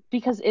important, is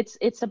because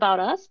it's about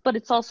us, but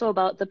it's also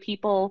about the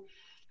people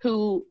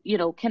who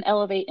can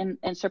elevate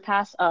and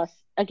surpass us,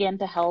 again,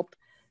 to help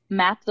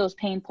map those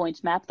pain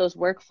points, map those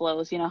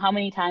workflows. How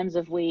many times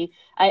have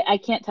I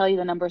can't tell you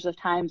the numbers of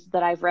times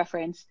that I've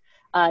referenced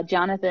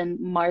Jonathan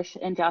Marsh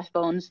and Josh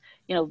Bones,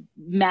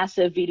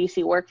 massive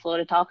VDC workflow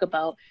to talk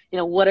about,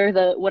 what are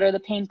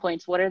the pain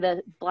points, what are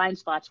the blind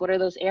spots, what are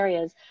those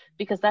areas,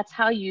 because that's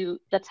how you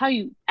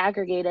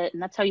aggregate it,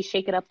 and that's how you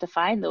shake it up to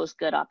find those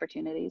good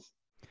opportunities.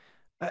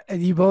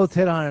 You both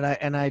hit on it,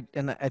 and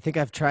I think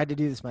I've tried to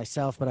do this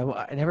myself, but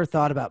I never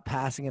thought about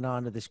passing it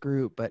on to this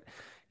group. But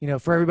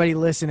for everybody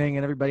listening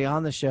and everybody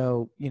on the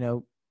show,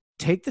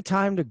 take the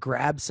time to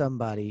grab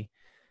somebody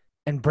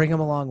and bring them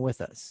along with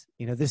us.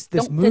 This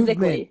Don't movement.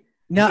 physically.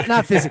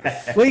 Not physically.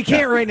 Well, you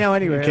can't right now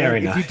anyway.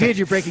 Right? If you did,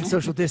 you're breaking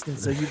social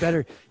distance, so you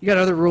got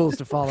other rules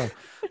to follow.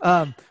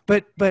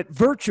 But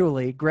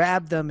virtually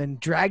grab them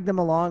and drag them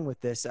along with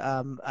this.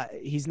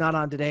 He's not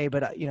on today,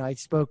 but I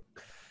spoke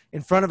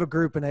in front of a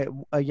group,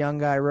 and a young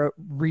guy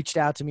reached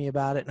out to me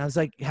about it, and I was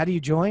like, "How do you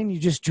join? You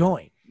just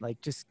join.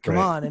 Like, just come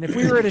on." And if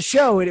we were at a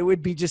show, it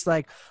would be just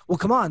like, "Well,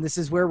 come on, this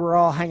is where we're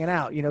all hanging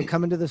out.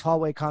 Come into this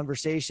hallway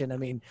conversation." I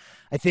mean,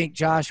 I think,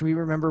 Josh, we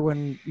remember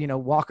when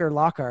Walker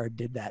Lockhart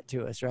did that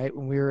to us, right?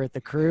 When we were at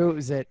the Crew, it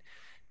was at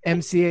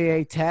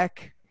MCAA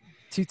Tech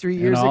 4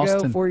 years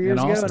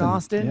ago in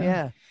Austin.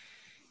 Yeah.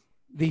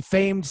 The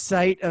famed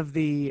site of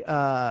the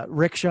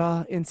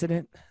rickshaw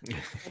incident.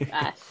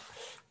 Gosh.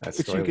 That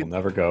story will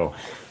never go.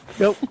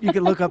 Nope. You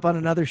can look up on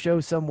another show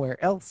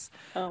somewhere else.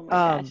 Oh my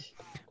gosh.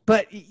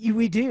 But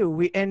we do.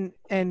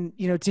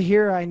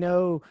 Tauhira, I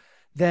know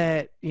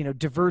that,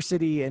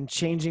 diversity and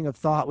changing of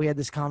thought, we had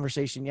this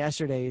conversation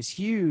yesterday, is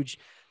huge.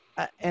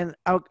 And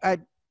I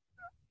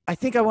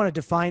think I want to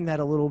define that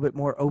a little bit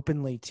more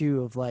openly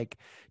too, of like,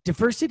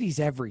 diversity is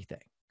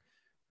everything,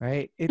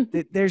 right?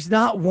 There's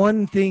not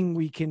one thing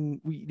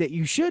that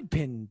you should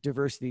pin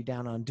diversity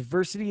down on.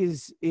 Diversity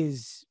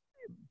is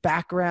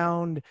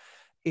background,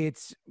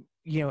 it's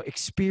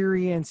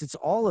experience, it's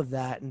all of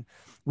that, and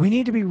we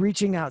need to be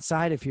reaching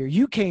outside of here.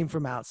 You came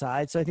from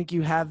outside, so I think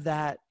you have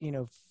that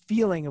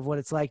feeling of what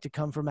it's like to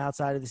come from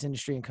outside of this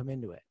industry and come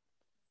into it.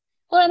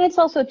 Well, and it's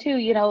also too,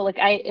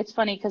 it's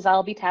funny because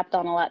I'll be tapped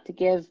on a lot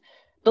to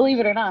believe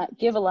it or not,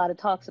 give a lot of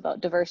talks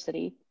about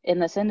diversity in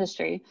this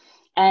industry.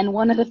 And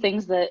one of the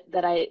things that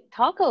I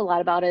talk a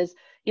lot about is,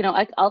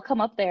 I'll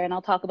come up there and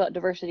I'll talk about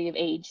diversity of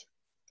age,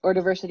 or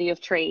diversity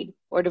of trade,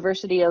 or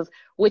diversity of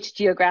which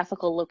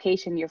geographical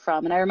location you're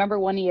from. And I remember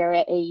one year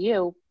at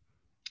AU,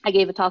 I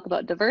gave a talk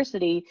about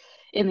diversity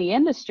in the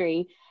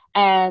industry.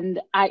 And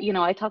I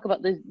talk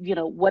about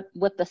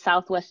what the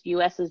Southwest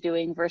US is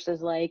doing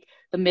versus like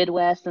the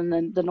Midwest and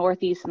then the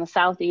Northeast and the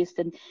Southeast.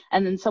 And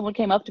then someone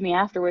came up to me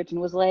afterwards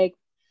and was like,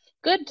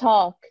 "Good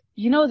talk.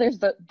 There's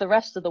the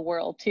rest of the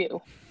world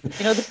too.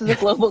 This is a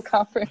global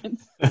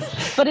conference."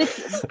 But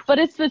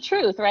it's the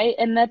truth, right?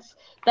 And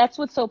that's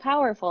what's so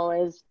powerful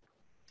is,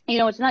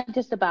 it's not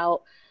just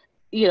about,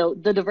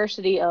 the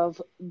diversity of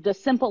the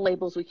simple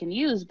labels we can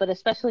use, but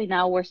especially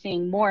now we're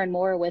seeing more and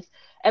more with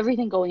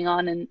everything going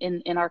on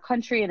in our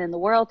country and in the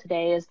world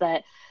today, is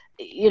that,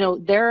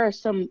 there are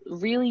some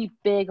really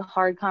big,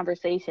 hard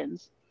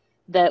conversations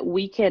that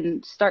we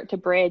can start to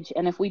bridge.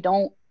 And if we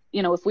don't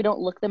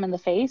look them in the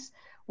face,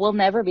 we'll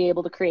never be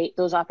able to create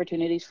those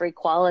opportunities for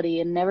equality,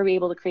 and never be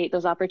able to create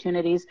those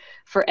opportunities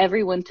for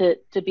everyone to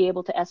be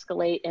able to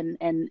escalate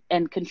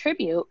and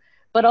contribute.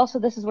 But also,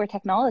 this is where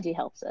technology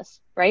helps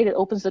us, right? It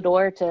opens the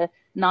door to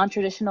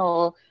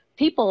non-traditional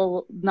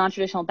people,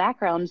 non-traditional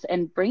backgrounds,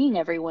 and bringing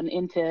everyone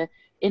into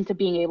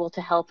being able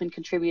to help and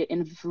contribute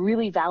in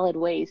really valid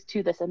ways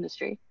to this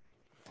industry.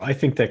 I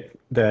think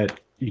that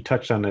you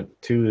touched on it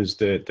too, is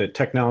that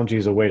technology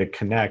is a way to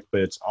connect,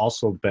 but it's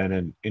also been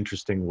an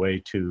interesting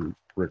way to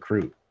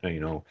recruit.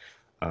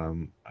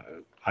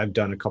 I've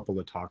done a couple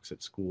of talks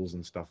at schools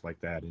and stuff like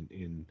that.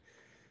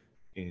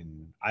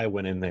 I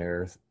went in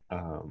there.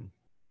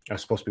 I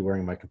was supposed to be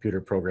wearing my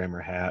computer programmer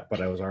hat,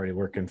 but I was already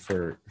working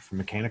for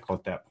mechanical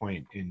at that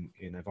point. And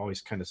I've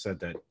always kind of said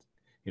that,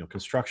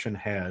 construction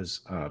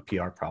has a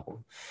PR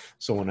problem.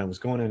 So when I was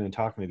going in and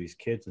talking to these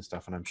kids and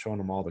stuff, and I'm showing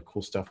them all the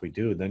cool stuff we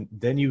do,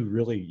 then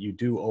you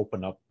do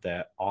open up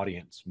that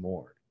audience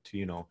more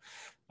to,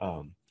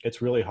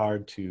 it's really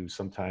hard to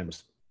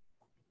sometimes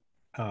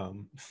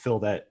fill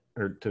that,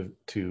 or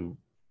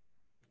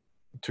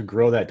to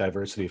grow that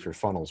diversity if your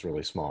funnel is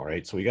really small,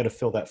 right? So we got to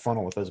fill that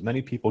funnel with as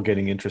many people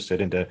getting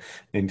interested into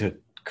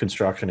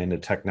construction, into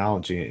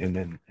technology, and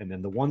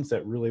then the ones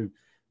that really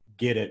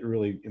get it,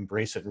 really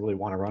embrace it, and really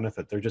want to run with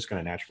it, they're just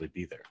going to naturally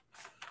be there.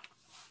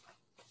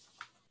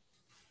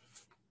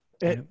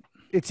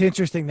 It's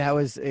interesting. That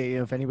was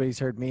if anybody's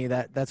heard me,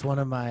 that's one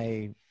of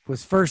my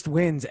first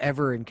wins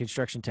ever in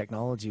construction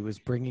technology, was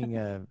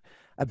bringing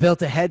I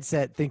built a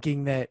headset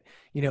thinking that,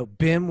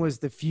 BIM was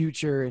the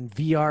future and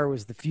VR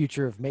was the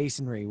future of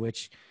masonry,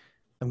 which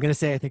I'm going to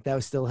say, I think that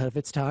was still ahead of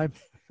its time.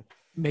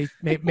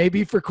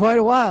 Maybe for quite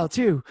a while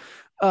too.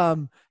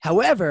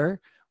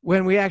 However,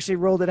 when we actually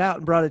rolled it out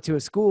and brought it to a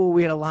school,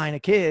 we had a line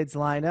of kids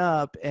line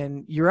up,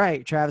 and you're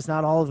right, Travis,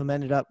 not all of them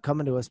ended up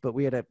coming to us, but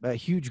we had a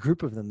huge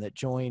group of them that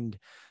joined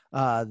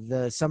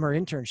the summer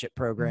internship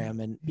program.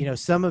 And,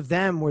 some of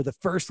them were the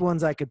first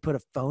ones I could put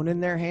a phone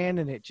in their hand,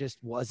 and it just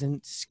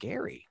wasn't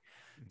scary.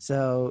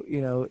 So,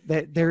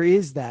 that there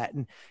is that.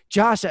 And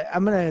Josh,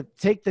 I'm going to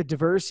take the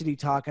diversity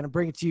talk and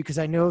bring it to you, because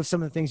I know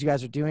some of the things you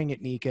guys are doing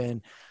at NECA,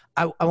 and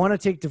I want to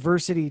take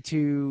diversity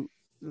to,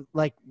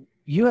 like,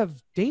 you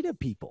have data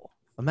people.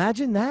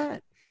 Imagine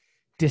that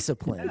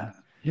discipline.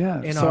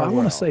 Yeah. So I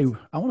want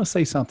to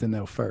say something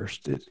though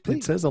first.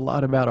 It says a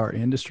lot about our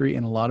industry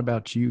and a lot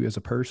about you as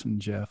a person,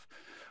 Jeff.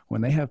 When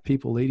they have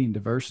people leading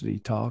diversity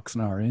talks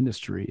in our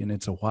industry and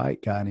it's a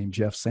white guy named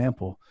Jeff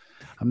Sample,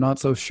 I'm not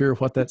so sure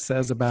what that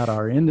says about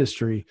our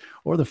industry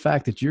or the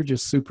fact that you're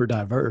just super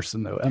diverse.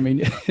 And I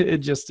mean, it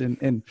just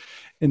in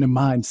the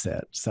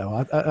mindset.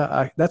 So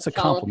I that's a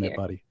compliment,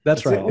 buddy.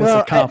 That's right. It's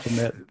a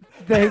compliment.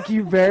 Thank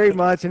you very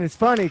much. And it's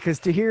funny because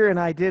Tauhira and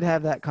I did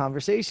have that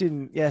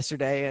conversation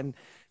yesterday. And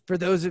for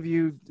those of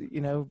you,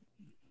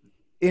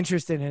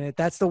 interested in it,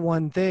 that's the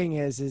one thing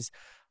is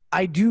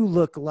I do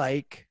look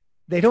like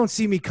they don't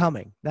see me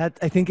coming. That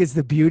I think is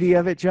the beauty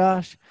of it,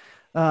 Josh.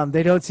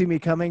 They don't see me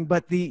coming,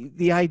 but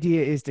the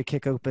idea is to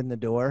kick open the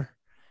door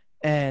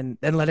and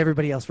let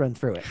everybody else run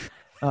through it.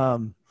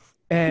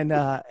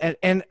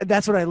 And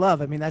that's what I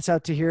love. I mean, that's how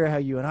Tauhira, how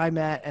you and I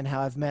met, and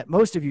how I've met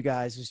most of you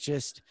guys, is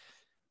just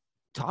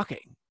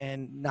talking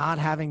and not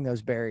having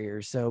those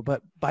barriers. So,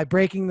 but by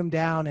breaking them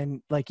down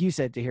and, like you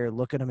said, Tauhira,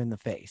 look at them in the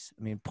face.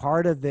 I mean,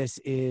 part of this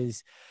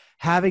is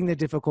having the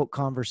difficult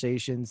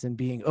conversations and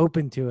being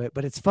open to it.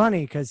 But it's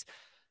funny because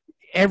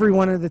every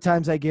one of the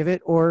times I give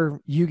it or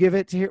you give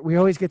it to here, we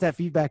always get that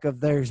feedback of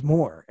there's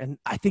more. And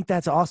I think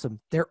that's awesome.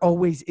 There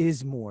always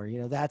is more.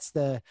 That's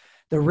the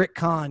Rick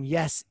Kahn,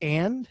 yes,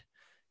 and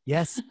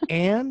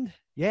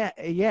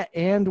yeah.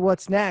 And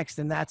what's next?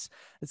 And that's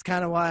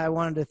kind of why I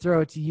wanted to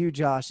throw it to you,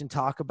 Josh, and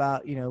talk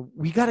about,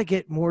 we got to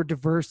get more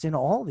diverse in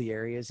all the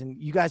areas. And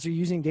you guys are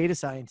using data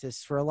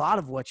scientists for a lot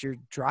of what you're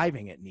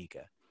driving at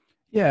NECA.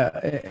 Yeah,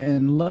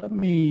 and let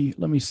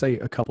me say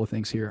a couple of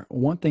things here.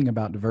 One thing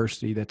about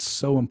diversity that's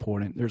so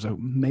important, there's an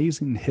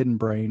amazing Hidden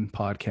Brain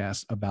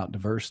podcast about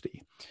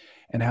diversity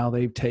and how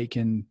they've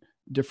taken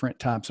different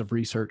types of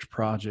research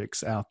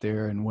projects out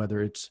there, and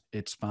whether it's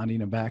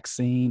finding a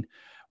vaccine,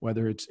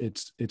 whether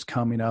it's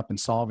coming up and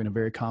solving a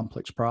very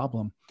complex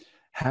problem,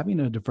 having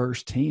a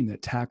diverse team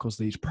that tackles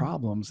these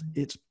problems,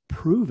 it's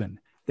proven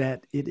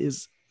that it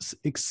is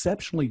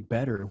exceptionally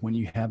better when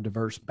you have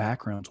diverse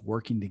backgrounds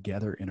working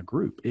together in a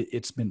group.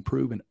 It's been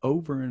proven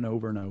over and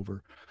over and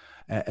over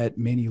at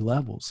many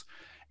levels.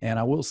 And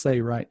I will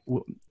say,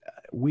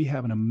 we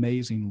have an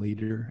amazing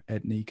leader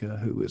at NECA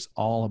who is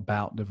all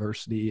about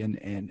diversity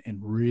and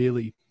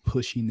really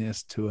pushing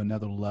this to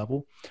another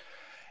level.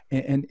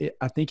 And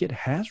I think it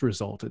has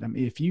resulted. I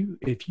mean, if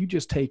you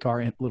just take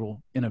our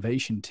little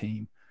innovation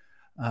team,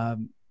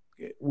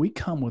 we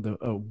come with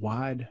a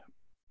wide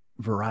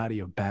variety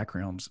of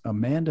backgrounds.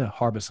 Amanda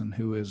Harbison,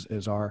 who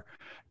is our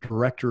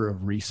director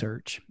of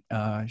research,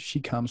 she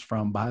comes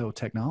from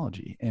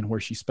biotechnology, and where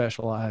she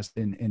specialized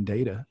in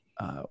data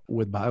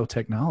with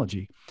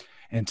biotechnology.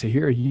 And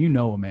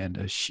Tauhira,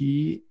 Amanda,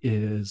 she's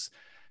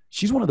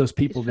one of those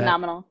people that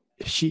phenomenal.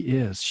 She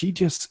is. She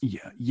just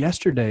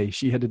yesterday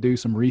she had to do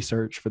some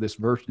research for this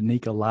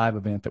NECA live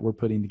event that we're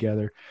putting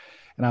together,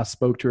 and I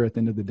spoke to her at the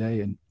end of the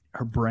day, and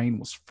her brain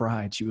was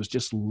fried. She was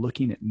just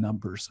looking at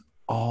numbers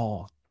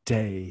all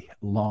day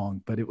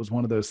long. But it was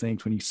one of those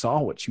things when you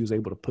saw what she was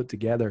able to put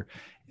together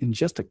in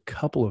just a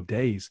couple of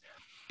days.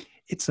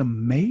 It's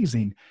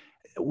amazing.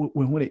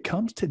 When it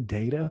comes to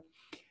data,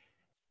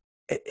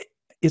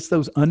 it's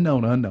those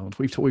unknown unknowns.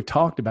 We've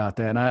talked about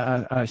that. And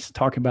I was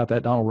talking about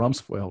that Donald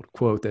Rumsfeld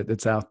quote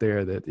that's out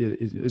there, that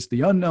it's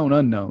the unknown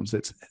unknowns.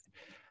 It's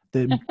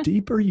the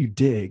deeper you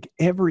dig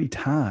every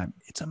time,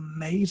 it's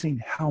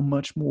amazing how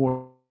much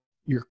more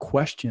your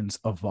questions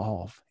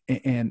evolve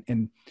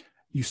and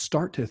you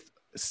start to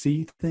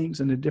see things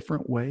in a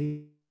different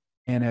way.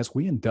 And as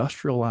we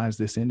industrialize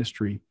this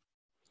industry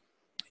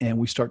and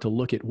we start to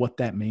look at what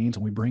that means,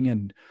 and we bring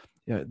in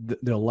the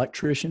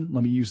electrician,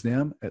 let me use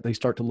them, they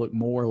start to look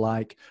more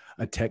like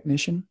a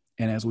technician.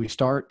 And as we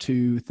start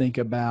to think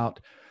about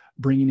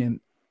bringing in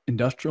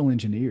industrial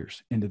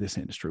engineers into this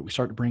industry, we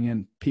start to bring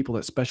in people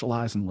that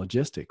specialize in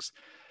logistics.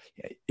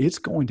 It's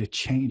going to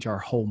change our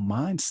whole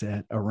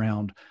mindset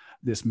around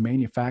this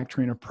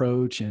manufacturing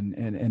approach.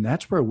 And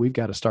that's where we've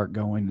got to start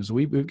going, is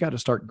we've got to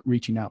start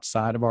reaching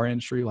outside of our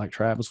industry. Like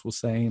Travis was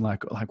saying,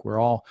 like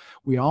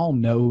we all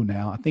know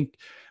now. I think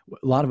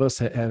a lot of us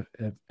have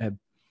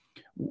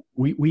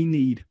we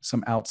need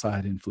some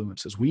outside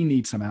influences. We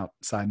need some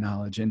outside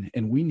knowledge, and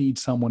we need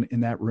someone in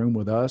that room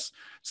with us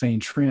saying,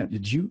 Trent,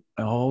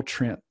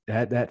 Trent,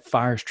 that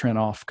fires Trent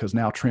off, because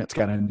now Trent's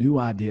got a new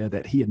idea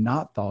that he had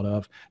not thought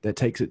of, that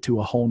takes it to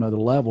a whole nother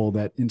level,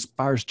 that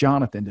inspires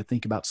Jonathan to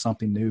think about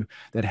something new,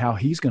 that how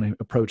he's going to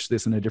approach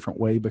this in a different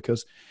way,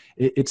 because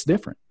it's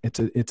different. It's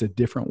a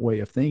different way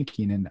of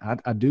thinking. And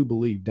I do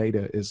believe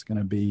data is going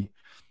to be,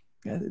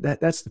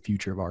 that's the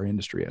future of our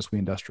industry as we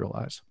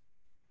industrialize.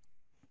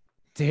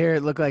 Tauhira,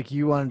 it looked like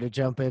you wanted to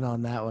jump in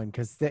on that one,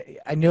 because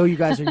I know you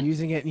guys are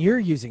using it and you're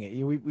using it.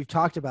 We've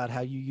talked about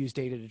how you use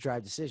data to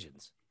drive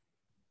decisions.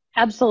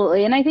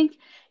 Absolutely. And I think,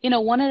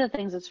 one of the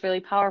things that's really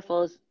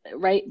powerful is,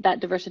 right,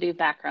 that diversity of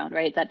background,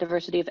 right? That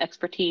diversity of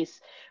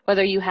expertise,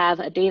 whether you have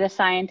a data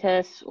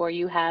scientist or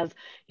you have,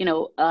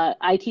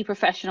 IT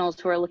professionals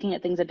who are looking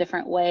at things a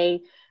different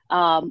way.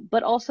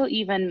 But also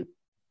even,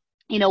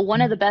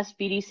 one of the best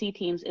BDC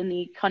teams in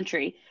the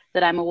country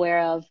that I'm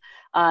aware of,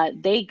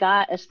 they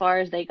got as far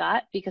as they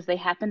got because they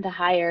happened to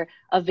hire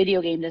a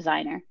video game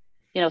designer,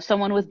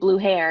 someone with blue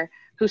hair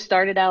who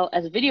started out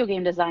as a video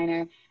game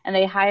designer, and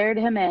they hired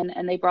him in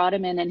and they brought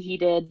him in and he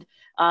did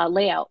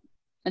layout.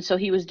 And so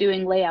he was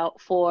doing layout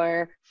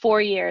for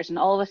 4 years. And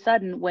all of a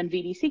sudden, when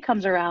VDC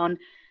comes around,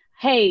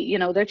 hey,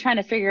 they're trying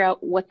to figure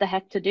out what the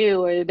heck to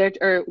do,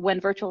 or when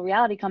virtual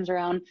reality comes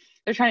around,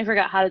 they're trying to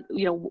figure out how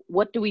to,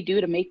 what do we do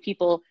to make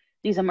people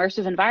these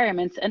immersive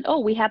environments? And oh,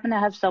 we happen to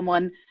have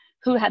someone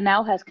who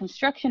now has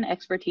construction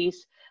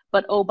expertise,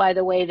 but oh, by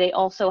the way, they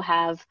also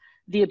have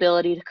the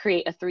ability to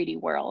create a 3D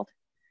world.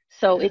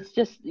 So it's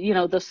just,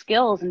 the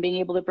skills and being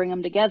able to bring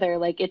them together.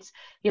 Like it's,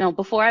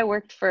 before I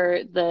worked for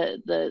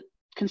the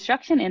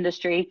construction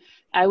industry,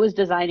 I was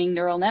designing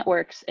neural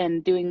networks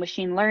and doing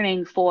machine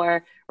learning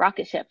for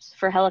rocket ships,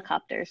 for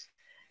helicopters.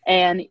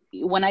 And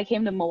when I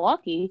came to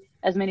Milwaukee,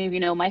 as many of you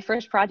know, my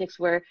first projects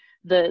were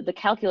the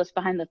calculus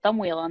behind the thumb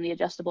wheel on the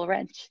adjustable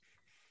wrench.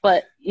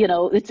 But,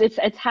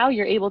 it's how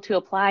you're able to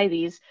apply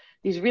these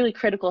really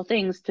critical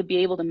things to be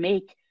able to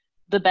make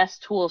the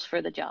best tools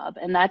for the job.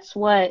 And that's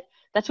what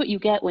you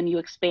get when you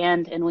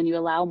expand and when you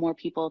allow more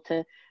people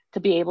to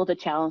be able to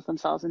challenge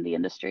themselves in the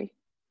industry.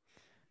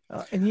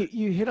 And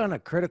you hit on a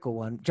critical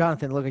one.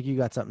 Jonathan, look like you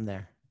got something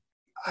there.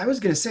 I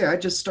was going to say, I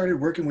just started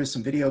working with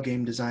some video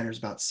game designers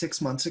about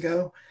 6 months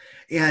ago,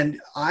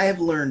 and I have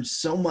learned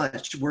so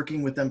much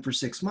working with them for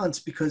 6 months,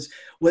 because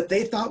what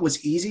they thought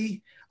was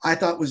easy, I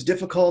thought was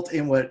difficult,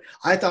 and what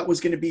I thought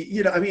was going to be,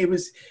 it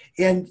was,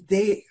 and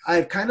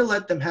I've kind of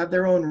let them have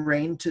their own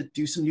reign to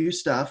do some new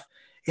stuff.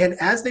 And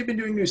as they've been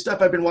doing new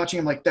stuff, I've been watching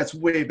them like, that's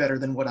way better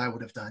than what I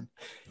would have done,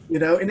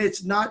 and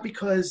it's not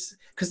because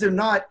they're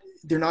not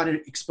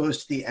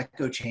exposed to the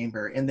echo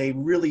chamber, and they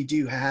really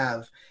do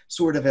have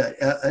sort of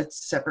a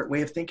separate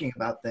way of thinking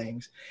about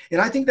things.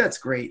 And I think that's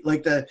great.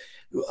 Like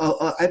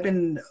I've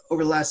been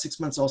over the last 6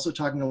 months also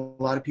talking to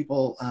a lot of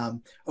people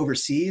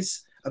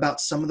overseas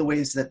about some of the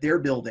ways that they're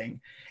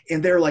building,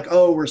 and they're like,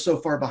 oh, we're so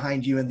far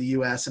behind you in the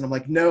US. And I'm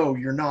like, no,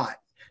 you're not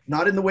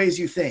in the ways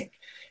you think.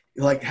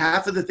 Like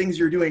half of the things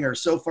you're doing are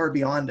so far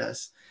beyond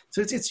us.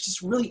 So it's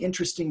just really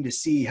interesting to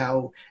see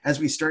how, as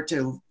we start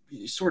to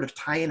sort of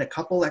tie in a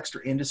couple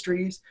extra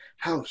industries,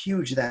 how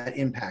huge that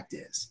impact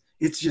is.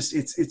 It's just,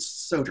 it's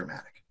so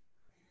dramatic.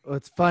 Well,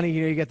 it's funny,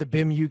 you got the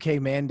BIM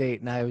UK mandate,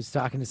 and I was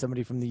talking to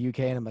somebody from the UK,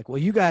 and I'm like, well,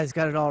 you guys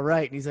got it all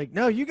right. And he's like,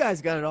 no, you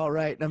guys got it all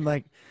right. And I'm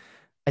like,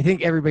 I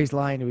think everybody's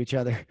lying to each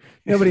other.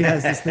 Nobody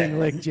has this thing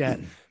licked yet.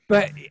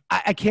 But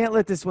I can't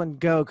let this one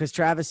go, because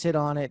Travis hit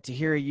on it,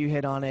 Tauhira, you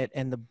hit on it,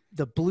 and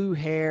the blue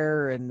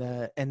hair and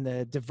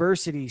the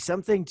diversity,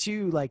 something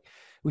too, like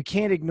we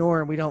can't ignore,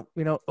 and we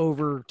don't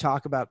over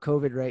talk about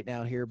COVID right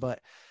now here, but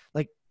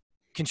like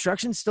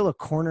construction's still a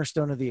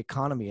cornerstone of the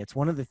economy. It's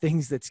one of the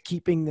things that's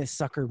keeping this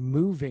sucker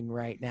moving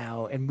right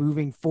now and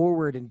moving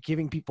forward and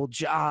giving people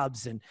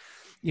jobs, and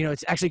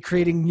it's actually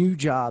creating new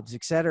jobs,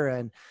 et cetera.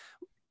 And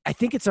I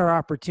think it's our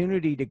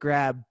opportunity to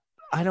grab,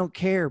 I don't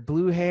care,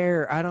 blue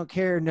hair, I don't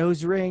care,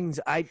 nose rings,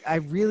 I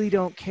really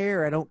don't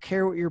care. I don't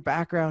care what your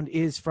background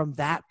is from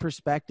that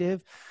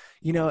perspective.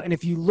 And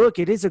if you look,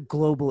 it is a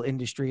global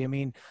industry. I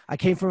mean, I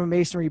came from a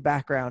masonry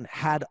background,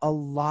 had a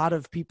lot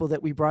of people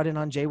that we brought in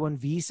on J1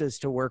 visas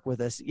to work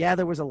with us. Yeah,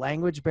 there was a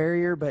language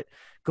barrier, but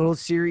good old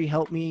Siri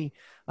helped me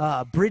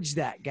bridge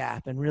that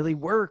gap and really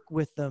work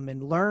with them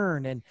and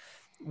learn. And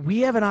we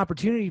have an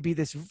opportunity to be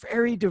this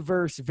very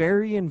diverse,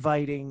 very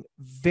inviting,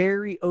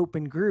 very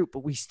open group, but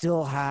we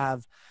still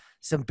have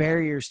some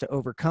barriers to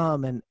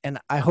overcome. And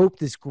I hope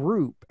this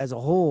group as a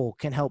whole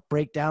can help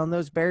break down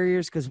those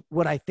barriers, because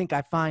what I think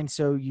I find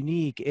so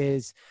unique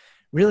is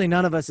really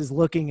none of us is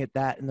looking at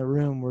that in the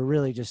room. We're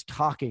really just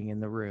talking in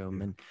the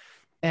room.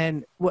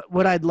 And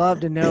what I'd love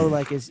to know,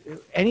 like, is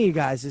any of you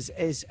guys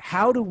is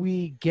how do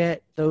we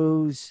get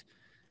those,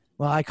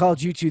 well, I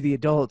called you two the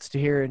adults,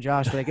 Tauhira and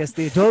Josh, but I guess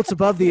the adults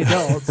above the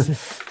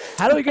adults.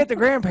 How do we get the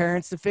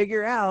grandparents to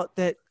figure out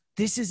that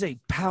this is a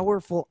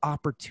powerful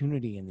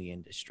opportunity in the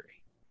industry?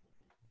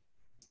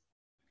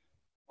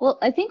 Well,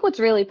 I think what's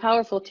really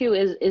powerful too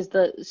is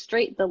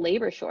the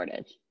labor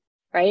shortage,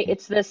 right?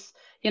 It's this,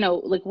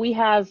 like we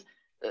have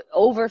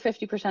over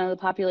 50% of the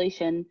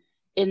population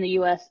in the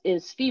US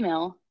is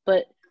female,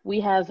 but we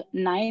have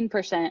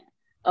 9%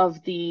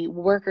 of the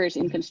workers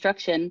in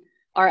construction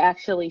are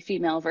actually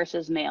female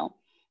versus male.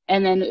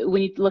 And then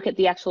when you look at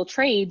the actual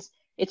trades,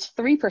 it's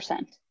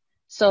 3%.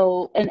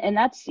 So, and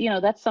that's,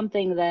 that's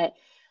something that,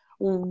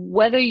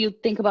 whether you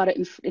think about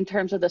it in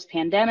terms of this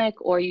pandemic,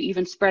 or you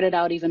even spread it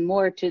out even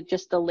more to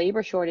just the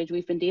labor shortage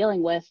we've been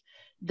dealing with,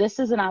 this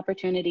is an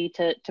opportunity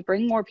to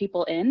bring more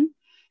people in.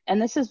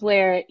 And this is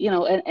where,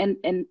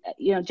 and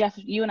Jeff,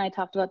 you and I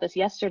talked about this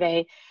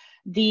yesterday.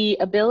 the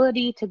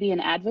ability to be an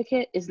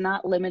advocate is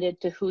not limited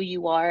to who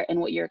you are and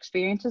what your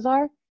experiences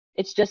are.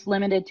 It's just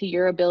limited to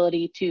your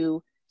ability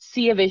to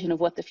see a vision of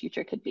what the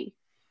future could be.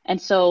 And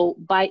so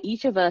by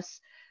each of us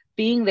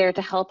being there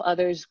to help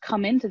others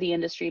come into the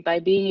industry, by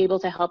being able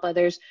to help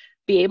others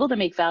be able to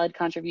make valid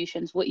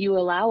contributions, what you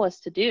allow us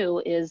to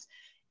do is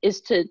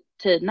to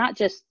not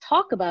just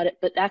talk about it,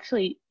 but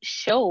actually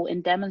show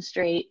and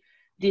demonstrate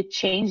the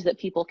change that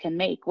people can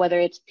make, whether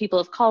it's people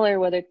of color,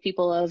 whether it's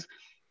people of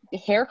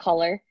hair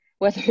color,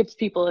 whether it's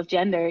people of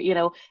gender, you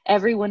know,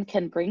 everyone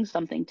can bring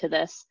something to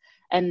this.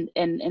 And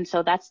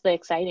so that's the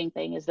exciting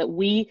thing, is that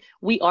we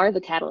are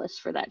the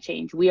catalyst for that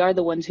change. We are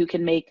the ones who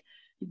can make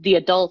the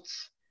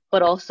adults,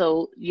 but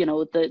also, you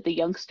know, the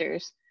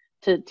youngsters,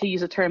 to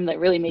use a term that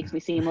really makes me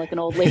seem like an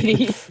old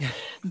lady,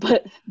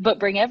 but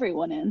bring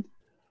everyone in.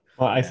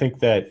 Well, I think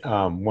that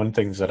one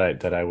thing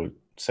that I would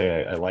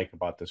say I like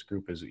about this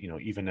group is, you know,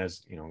 even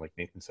as, you know, like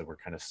Nathan said, we're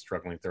kind of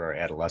struggling through our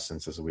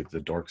adolescence as the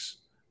Dorks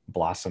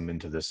blossom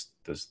into this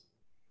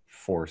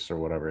force or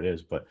whatever it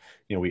is. But,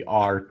 you know, we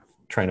are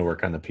trying to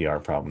work on the PR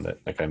problem that,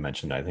 like I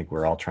mentioned, I think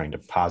we're all trying to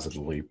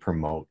positively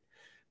promote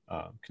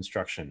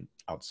construction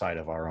outside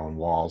of our own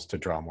walls to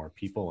draw more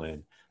people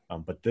in.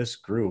 But this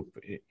group,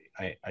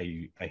 I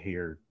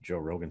hear Joe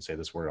Rogan say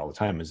this word all the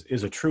time,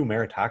 is a true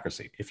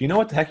meritocracy. If you know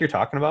what the heck you're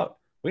talking about,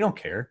 we don't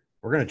care.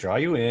 We're going to draw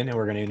you in and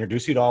we're going to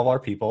introduce you to all of our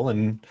people.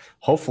 And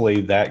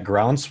hopefully that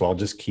groundswell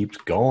just keeps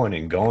going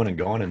and going and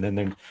going. And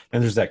then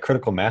there's that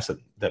critical mass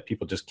that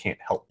people just can't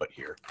help but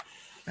hear.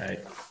 Right.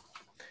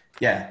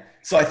 Yeah.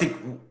 So I think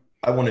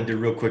I wanted to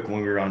real quick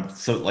when we were on,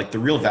 so like the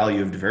real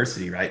value of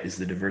diversity, right, is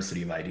the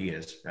diversity of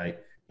ideas, right?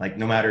 Like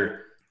no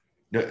matter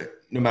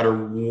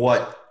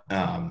what,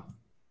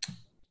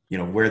 you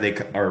know, where they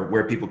are,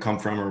 where people come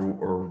from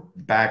or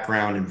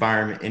background,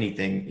 environment,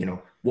 anything, you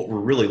know, what we're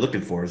really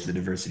looking for is the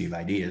diversity of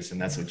ideas.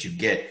 And that's what you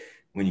get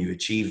when you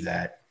achieve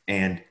that.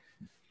 And,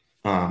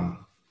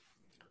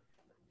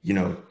 you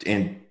know,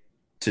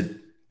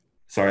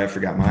 sorry, I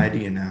forgot my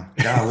idea now.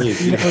 Golly.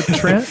 You know,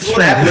 Trent,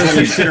 What happens when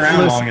you sit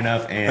around long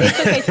enough? And It's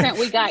okay, Trent,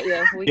 we got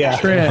you.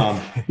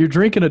 Trent, you're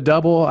drinking a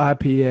double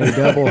IPA,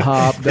 double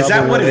hop. Is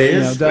that what it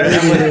is?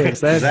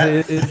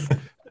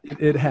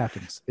 It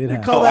happens. It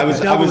happens. Call that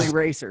the double was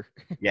eraser.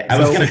 Yeah, I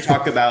was going to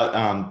talk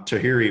about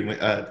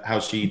Tauhira,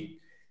 how she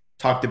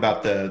talked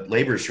about the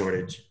labor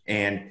shortage.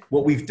 And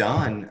what we've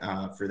done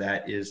for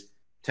that is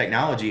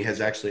technology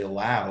has actually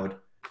allowed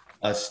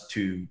us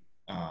to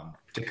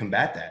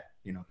combat that.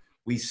 You know,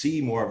 we see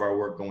more of our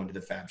work going to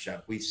the fab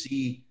shop. We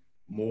see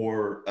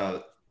more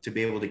to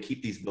be able to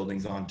keep these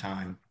buildings on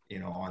time, you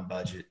know, on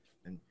budget.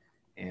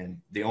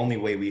 And the only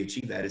way we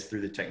achieve that is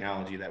through the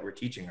technology that we're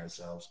teaching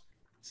ourselves.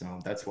 So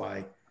that's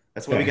why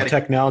we got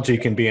technology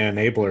can be an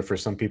enabler for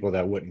some people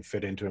that wouldn't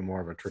fit into a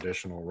more of a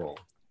traditional role.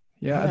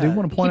 Yeah, I do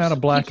want to point out a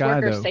black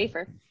eye, though.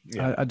 Safer.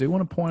 Yeah. I do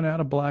want to point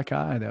out a black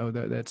eye, though,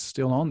 that's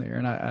still on there.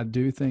 And I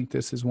do think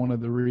this is one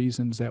of the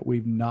reasons that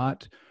we've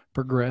not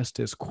progressed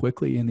as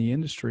quickly in the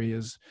industry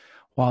is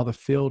while the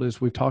field is,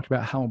 we've talked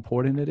about how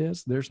important it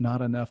is, there's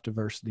not enough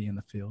diversity in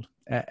the field.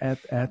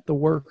 At the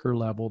worker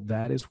level,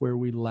 that is where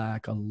we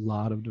lack a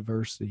lot of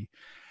diversity.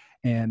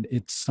 And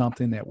it's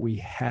something that we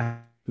have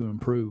to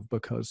improve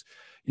because,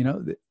 you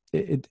know,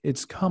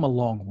 it's come a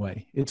long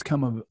way. It's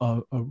come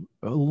a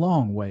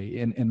long way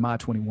in my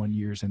 21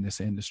 years in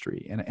this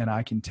industry. And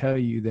I can tell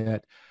you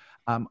that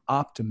I'm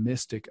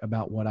optimistic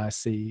about what I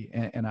see.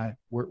 And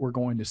we're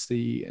going to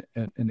see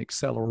an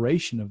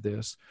acceleration of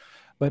this.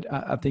 But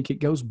I think it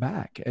goes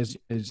back, as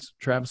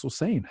Travis was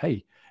saying,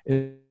 hey,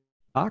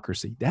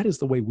 democracy, that is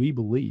the way we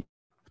believe.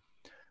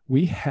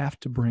 We have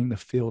to bring the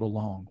field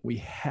along. We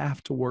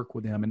have to work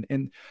with them.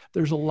 And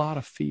there's a lot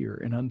of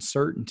fear and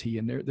uncertainty.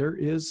 And there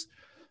is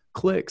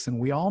clicks, and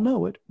we all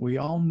know it. We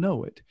all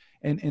know it.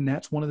 And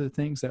that's one of the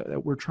things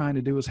that we're trying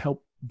to do is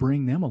help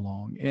bring them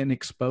along and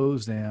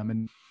expose them.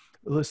 And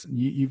listen,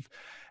 you've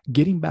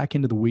getting back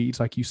into the weeds,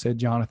 like you said,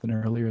 Jonathan,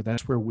 earlier,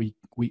 that's where we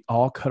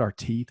all cut our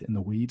teeth in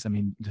the weeds. I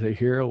mean,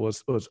 Tauhira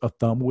was a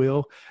thumb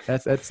wheel.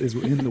 That's as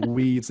in the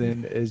weeds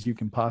and as you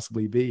can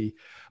possibly be.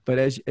 But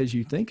as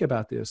you think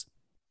about this,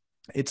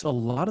 it's a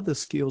lot of the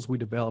skills we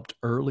developed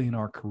early in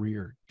our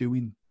career,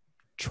 doing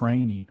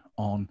training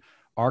on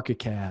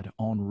ArchiCAD,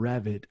 on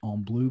Revit,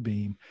 on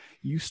Bluebeam.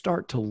 You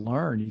start to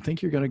learn. You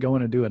think you're going to go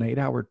in and do an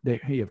 8-hour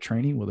day of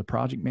training with a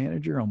project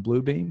manager on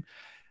Bluebeam.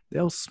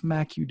 They'll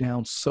smack you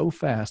down so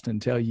fast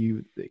and tell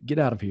you, get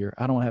out of here.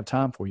 I don't have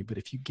time for you. But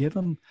if you give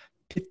them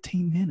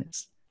 15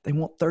 minutes, they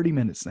want 30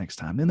 minutes next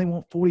time. Then they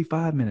want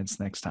 45 minutes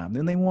next time.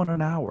 Then they want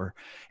an hour.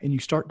 And you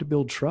start to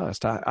build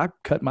trust. I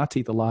cut my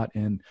teeth a lot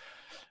in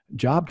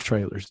job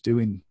trailers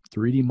doing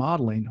 3D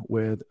modeling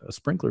with a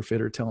sprinkler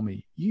fitter telling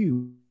me,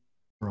 you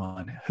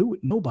run,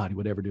 nobody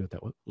would ever do it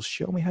that way. Well,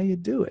 show me how you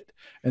do it.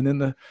 And then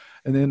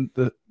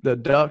the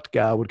duct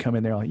guy would come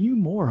in there like, you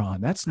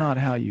moron, that's not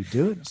how you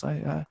do it. It's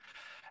like,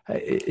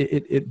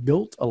 it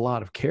built a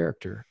lot of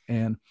character,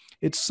 and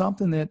it's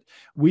something that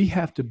we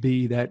have to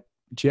be that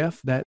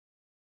Jeff, that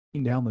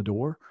down the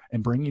door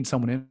and bringing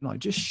someone in like,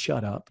 just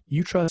shut up.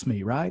 You trust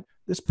me, right?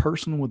 this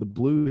person with the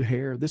blue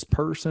hair, this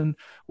person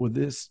with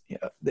this,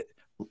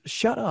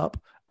 shut up.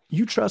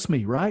 You trust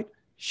me, right?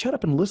 Shut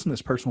up and listen to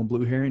this person with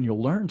blue hair, and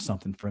you'll learn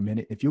something for a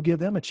minute. If you'll give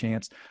them a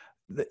chance,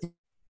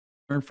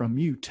 learn from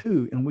you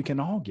too, and we can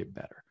all get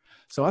better.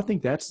 So I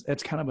think that's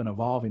kind of an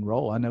evolving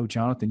role. I know,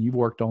 Jonathan, you've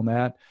worked on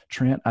that.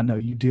 Trent, I know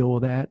you deal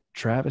with that.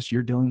 Travis,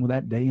 you're dealing with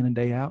that day in and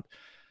day out.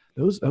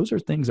 Those are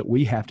things that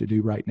we have to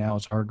do right now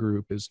as our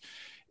group is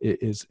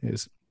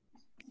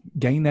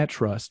gain that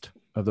trust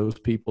of those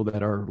people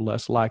that are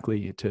less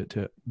likely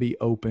to be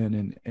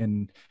open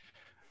and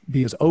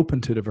be as open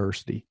to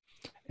diversity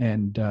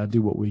and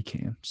do what we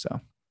can.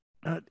 So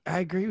I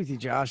agree with you,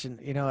 Josh. And,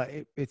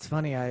 it's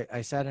funny.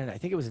 I sat in, I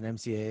think it was an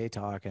MCAA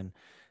talk, and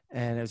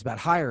it was about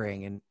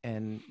hiring.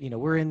 And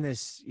we're in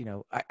this,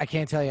 I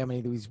can't tell you how many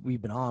of these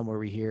we've been on where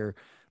we hear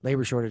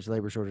labor shortage,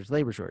 labor shortage,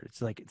 labor shortage.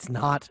 It's like,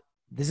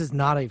 this is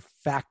not a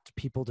fact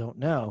people don't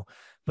know,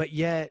 but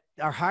yet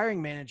our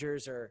hiring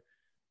managers are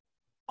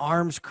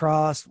arms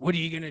crossed. What are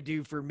you going to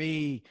do for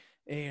me?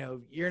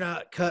 You're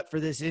not cut for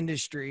this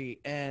industry.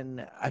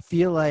 And I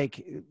feel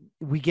like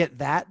we get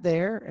that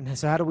there. And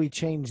so how do we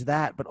change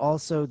that? But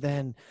also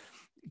then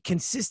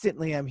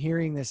consistently, I'm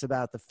hearing this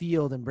about the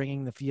field and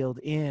bringing the field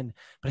in,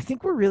 but I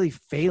think we're really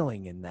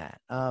failing in that.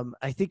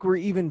 I think we're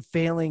even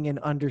failing in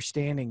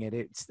understanding it.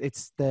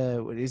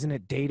 Isn't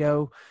it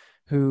Dato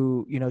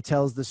who,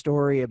 tells the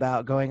story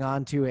about going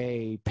on to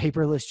a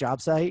paperless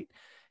job site,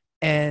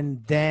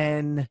 and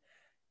then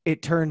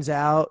it turns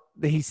out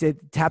that he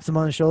taps him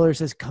on the shoulder,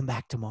 says, come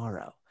back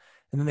tomorrow.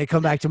 And then they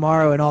come back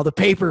tomorrow and all the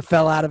paper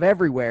fell out of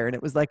everywhere. And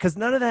it was like, because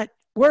none of that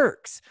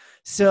works.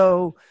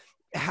 So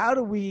how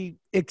do we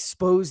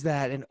expose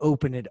that and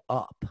open it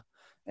up?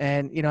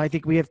 And, I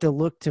think we have to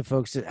look to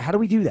folks. How do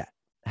we do that?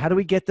 How do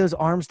we get those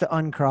arms to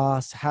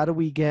uncross? How do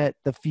we get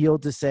the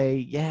field to say,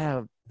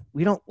 yeah,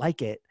 we don't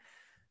like it,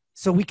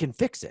 so we can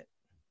fix it?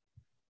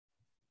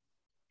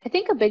 I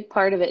think a big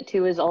part of it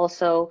too is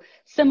also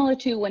similar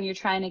to when you're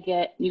trying to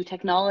get new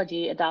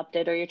technology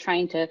adopted, or you're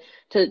trying to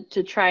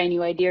try a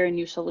new idea or a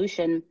new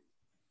solution.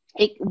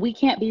 We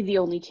can't be the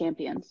only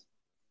champions,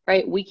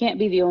 right? We can't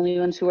be the only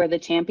ones who are the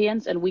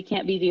champions, and we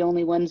can't be the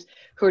only ones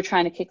who are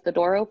trying to kick the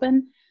door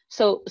open.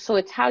 So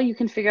it's how you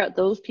can figure out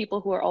those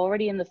people who are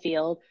already in the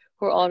field,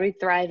 who are already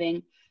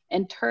thriving,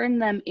 and turn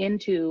them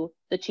into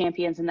the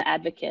champions and the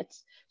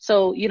advocates.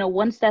 So,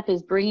 one step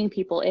is bringing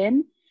people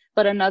in,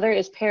 but another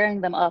is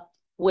pairing them up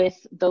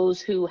with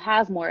those who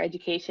have more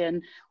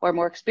education or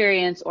more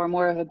experience or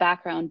more of a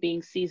background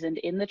being seasoned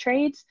in the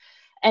trades.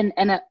 And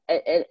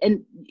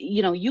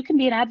you can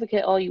be an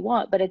advocate all you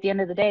want, but at the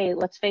end of the day,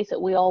 let's face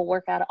it, we all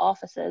work out of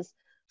offices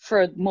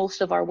for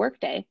most of our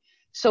workday.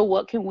 So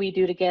what can we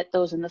do to get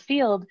those in the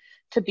field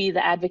to be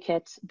the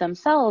advocates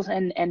themselves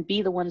and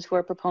be the ones who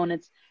are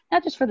proponents,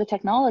 not just for the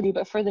technology,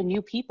 but for the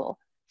new people,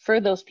 for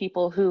those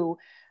people who,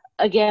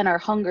 again, are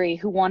hungry,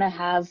 who want to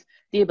have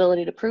the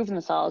ability to prove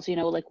themselves.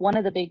 Like one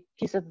of the big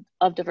pieces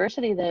of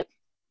diversity that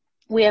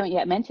we haven't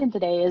yet mentioned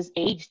today is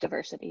age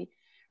diversity,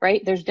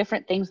 right? There's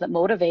different things that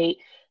motivate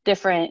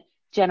different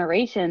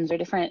generations or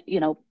different,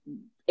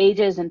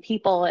 ages and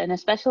people. And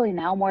especially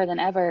now more than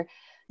ever,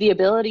 the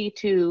ability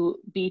to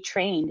be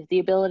trained, the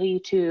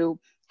ability to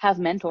have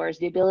mentors,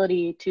 the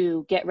ability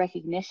to get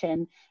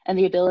recognition, and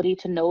the ability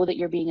to know that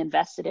you're being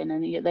invested in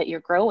and that you're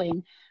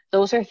growing.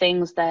 Those are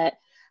things that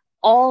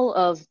all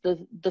of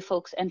the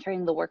folks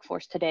entering the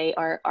workforce today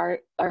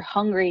are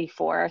hungry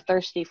for, are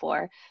thirsty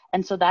for.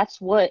 And so that's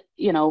what,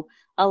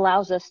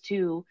 allows us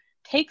to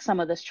take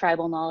some of this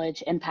tribal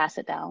knowledge and pass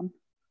it down.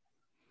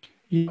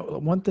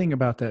 One thing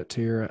about that,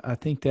 Tauhira, I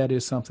think that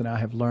is something I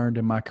have learned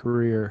in my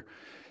career.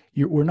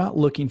 We're not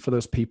looking for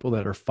those people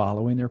that are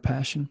following their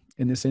passion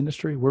in this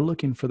industry. We're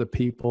looking for the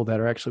people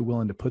that are actually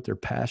willing to put their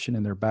passion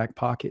in their back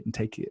pocket and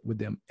take it with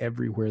them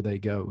everywhere they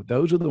go.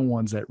 Those are the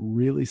ones that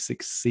really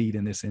succeed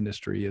in this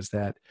industry. Is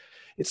that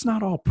it's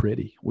not all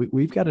pretty.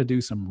 We've got to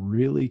do some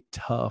really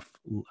tough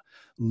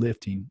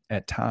lifting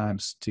at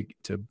times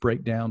to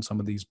break down some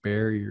of these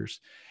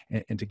barriers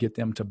and to get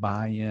them to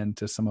buy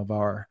into some of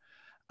our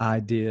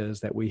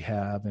ideas that we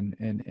have.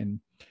 And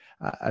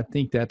I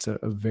think that's a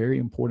very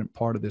important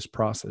part of this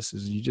process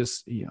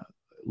is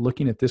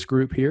looking at this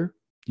group here,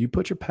 you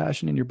put your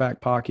passion in your back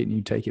pocket and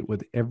you take it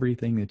with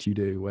everything that you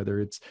do,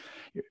 whether it's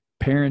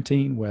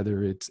parenting,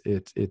 whether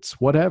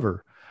it's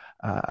whatever.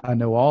 I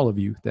know all of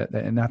you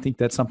and I think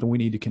that's something we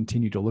need to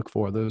continue to look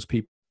for, those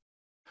people,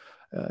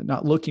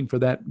 not looking for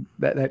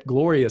that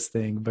glorious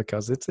thing,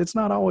 because it's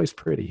not always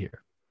pretty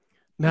here.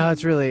 No,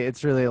 it's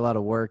really a lot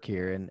of work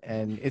here,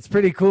 and it's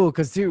pretty cool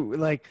because too,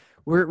 like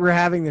we're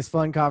having this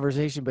fun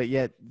conversation, but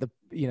yet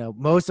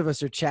most of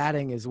us are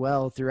chatting as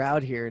well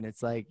throughout here, and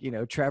it's like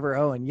Trevor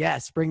Owen,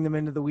 yes, bring them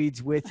into the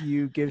weeds with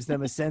you, gives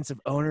them a sense of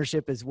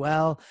ownership as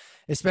well,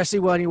 especially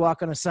when you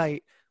walk on a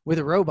site with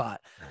a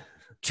robot.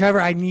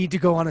 Trevor, I need to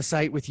go on a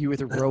site with you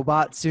with a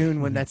robot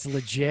soon when that's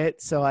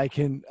legit, so I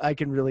can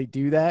really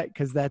do that,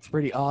 because that's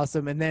pretty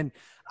awesome. And then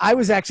I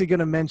was actually going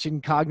to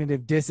mention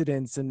cognitive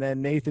dissonance, and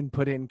then Nathan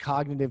put in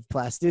cognitive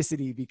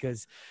plasticity,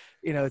 because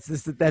you know, it's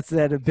this, that's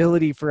that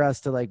ability for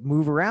us to like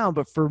move around.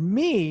 But for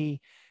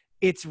me,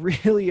 it's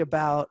really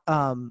about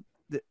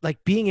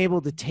like being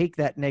able to take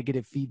that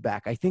negative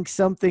feedback. I think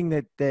something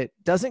that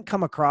doesn't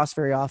come across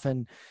very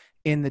often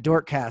in the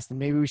DorkCast, and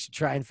maybe we should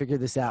try and figure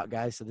this out,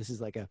 guys. So this is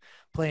like a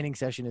planning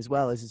session as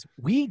well, is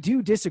we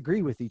do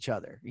disagree with each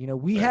other. You know,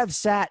 we have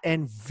sat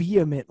and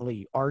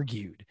vehemently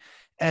argued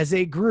as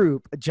a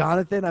group.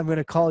 Jonathan, I'm going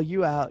to call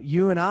you out.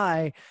 You and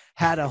I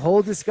had a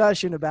whole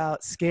discussion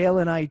about scale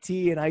in IT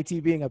and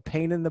IT being a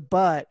pain in the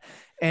butt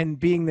and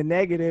being the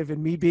negative,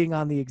 and me being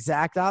on the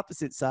exact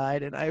opposite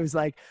side. And I was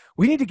like,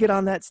 we need to get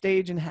on that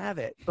stage and have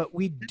it, but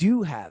we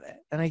do have it.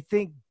 And I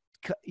think,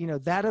 you know,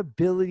 that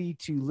ability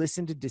to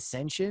listen to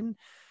dissension,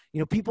 you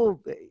know,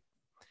 people,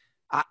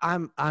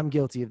 I'm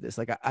guilty of this.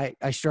 Like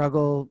I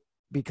struggle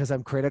because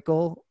I'm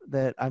critical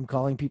that I'm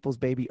calling people's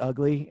baby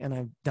ugly and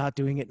I'm not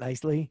doing it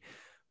nicely,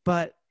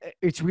 but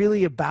it's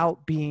really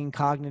about being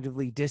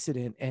cognitively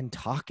dissident and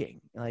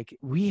talking. Like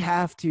we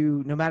have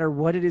to, no matter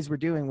what it is we're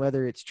doing,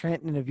 whether it's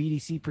Trent in a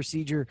VDC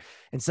procedure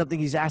and something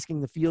he's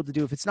asking the field to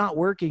do, if it's not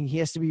working, he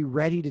has to be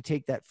ready to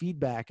take that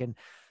feedback. And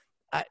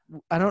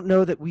I don't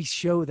know that we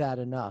show that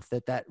enough,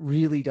 that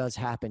really does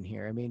happen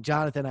here. I mean,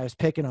 Jonathan, I was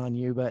picking on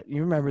you, but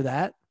you remember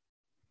that?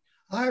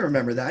 I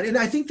remember that. And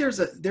I think there's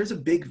a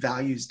big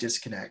values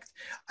disconnect.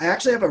 I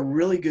actually have a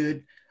really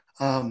good,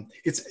 I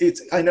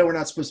know we're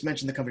not supposed to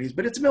mention the companies,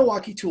 but it's a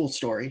Milwaukee tool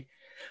story.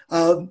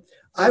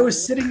 I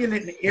was sitting in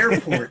an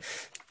airport.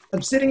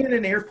 I'm sitting in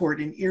an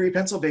airport in Erie,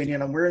 Pennsylvania,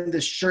 and I'm wearing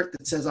this shirt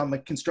that says I'm a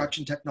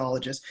construction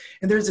technologist.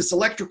 And there's this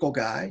electrical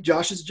guy.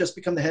 Josh has just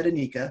become the head of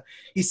NECA.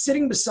 He's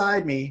sitting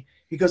beside me.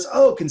 He goes,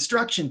 "Oh,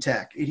 construction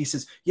tech." And he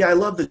says, "Yeah, I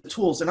love the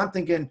tools." And I'm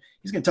thinking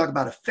he's going to talk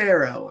about a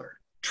Faro or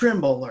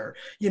Trimble or,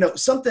 you know,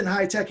 something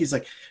high tech. He's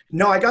like,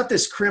 "No, I got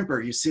this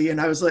crimper, you see."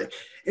 And I was like,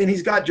 and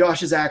he's got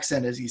Josh's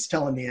accent as he's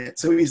telling me it.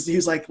 So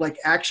he's like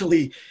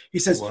actually, he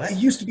says, "What? It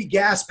used to be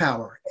gas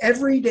power.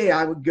 Every day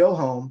I would go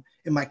home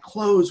and my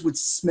clothes would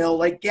smell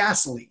like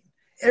gasoline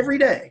every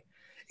day."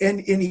 And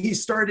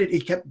he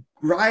kept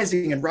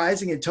rising and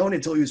rising in tone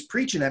until he was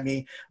preaching at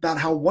me about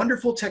how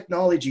wonderful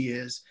technology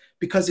is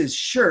because his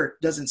shirt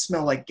doesn't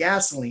smell like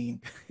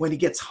gasoline when he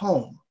gets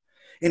home.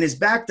 And his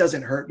back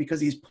doesn't hurt because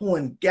he's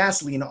pulling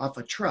gasoline off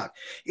a truck.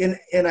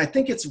 And I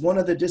think it's one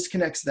of the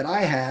disconnects that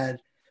I had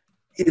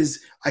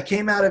is I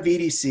came out of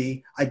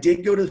EDC. I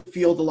did go to the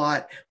field a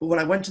lot, but when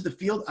I went to the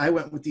field, I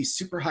went with these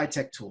super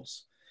high-tech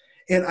tools.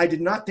 And I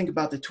did not think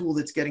about the tool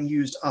that's getting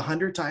used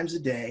 100 times a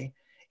day.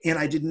 And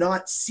I did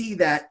not see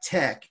that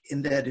tech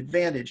in that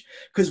advantage.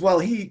 Because while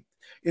he,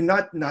 and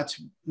not to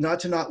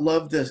not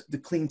love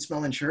the clean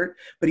smelling shirt,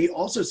 but he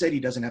also said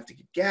he doesn't have to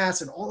get gas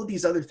and all of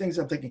these other things.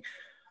 I'm thinking,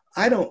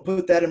 I don't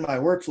put that in my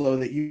workflow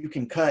that you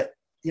can cut,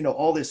 you know,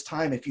 all this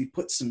time if you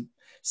put some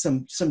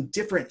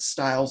different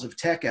styles of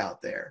tech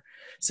out there.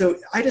 So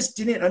I just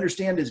didn't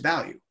understand his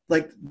value.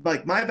 Like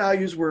my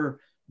values were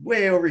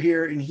way over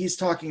here, and he's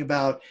talking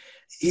about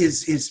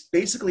his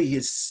basically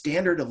his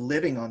standard of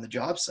living on the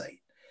job site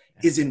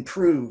is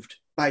improved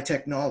by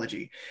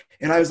technology.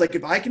 And I was like,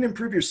 if I can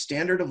improve your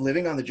standard of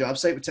living on the job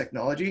site with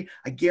technology,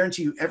 I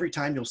guarantee you every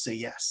time you'll say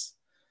yes.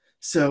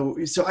 So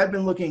I've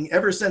been looking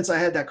ever since I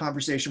had that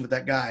conversation with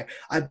that guy.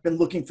 I've been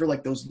looking for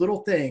like those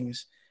little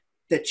things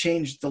that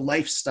change the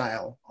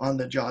lifestyle on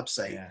the job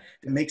site. Yeah.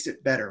 It makes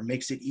it better,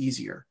 makes it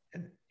easier.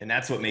 And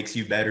that's what makes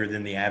you better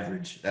than the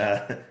average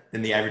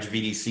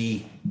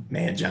VDC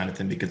man,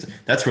 Jonathan, because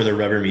that's where the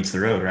rubber meets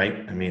the road,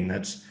 right? I mean,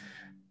 that's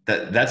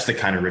the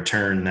kind of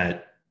return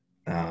that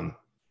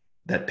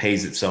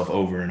pays itself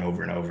over and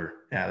over and over.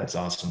 Yeah, that's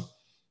awesome.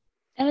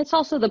 And it's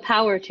also the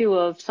power too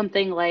of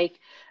something like,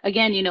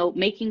 again, you know,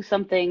 making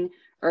something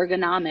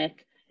ergonomic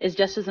is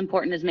just as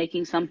important as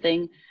making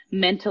something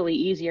mentally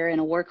easier in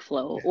a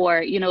workflow. Yeah.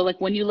 Or, you know,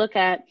 like when you look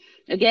at,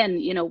 again,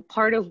 you know,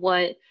 part of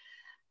what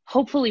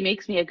hopefully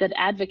makes me a good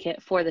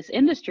advocate for this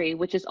industry,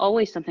 which is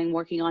always something I'm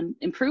working on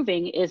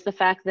improving, is the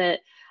fact that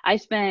I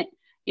spent,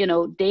 you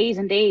know, days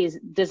and days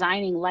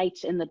designing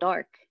lights in the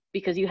dark,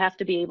 because you have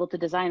to be able to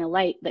design a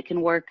light that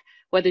can work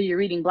whether you're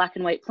reading black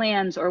and white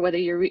plans or whether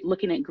you're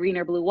looking at green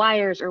or blue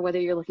wires or whether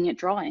you're looking at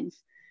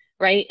drawings,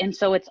 right? And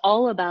so it's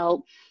all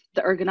about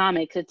the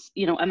ergonomics. It's,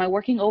 you know, am I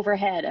working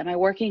overhead? Am I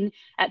working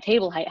at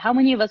table height? How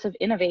many of us have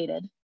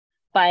innovated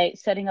by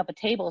setting up a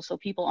table so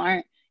people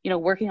aren't, you know,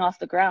 working off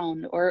the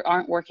ground or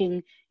aren't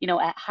working, you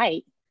know, at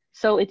height?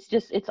 So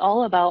it's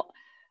all about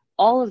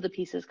all of the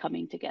pieces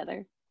coming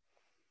together.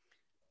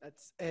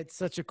 It's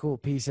such a cool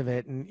piece of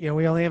it. And, you know,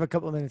 we only have a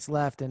couple of minutes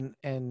left,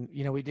 and,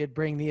 you know, we did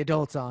bring the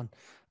adults on.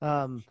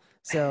 Or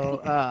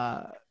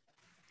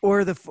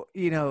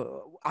you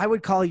know, I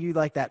would call you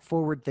like that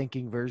forward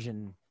thinking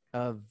version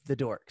of the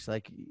Dorks.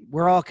 Like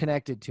we're all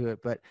connected to it,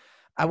 but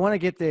I want to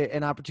get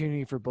an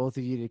opportunity for both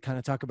of you to kind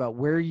of talk about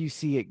where you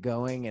see it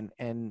going.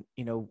 And,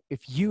 you know,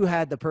 if you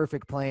had the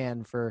perfect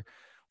plan for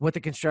what the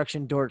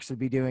construction Dorks would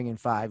be doing in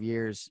 5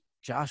 years,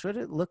 Josh, what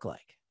did it look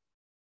like?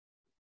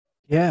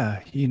 Yeah,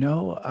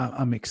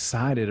 I'm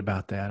excited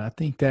about that. I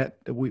think that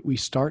we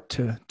start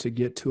to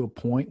get to a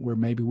point where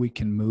maybe we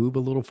can move a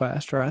little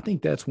faster. I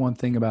think that's one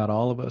thing about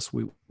all of us.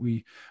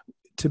 We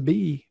to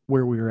be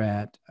where we're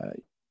at,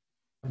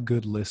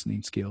 good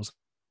listening skills,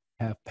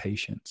 have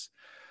patience.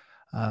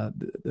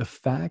 The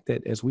fact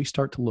that as we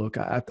start to look,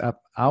 I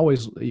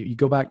always, you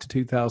go back to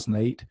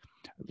 2008,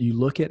 you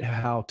look at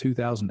how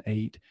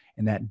 2008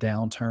 and that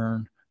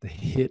downturn, the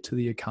hit to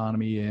the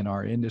economy in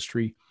our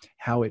industry,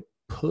 how it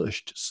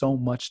pushed so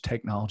much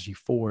technology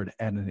forward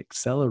at an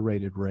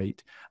accelerated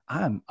rate.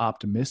 I'm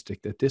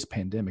optimistic that this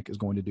pandemic is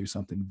going to do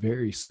something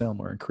very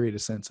similar and create a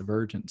sense of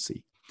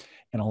urgency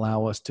and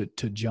allow us to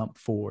jump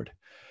forward.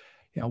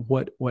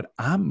 What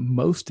I'm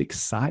most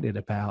excited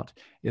about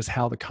is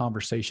how the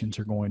conversations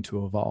are going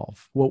to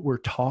evolve. What we're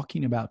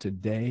talking about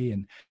today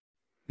and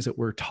is that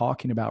we're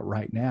talking about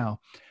right now,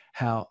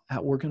 how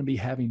we're going to be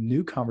having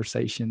new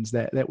conversations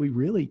that we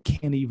really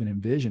can't even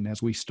envision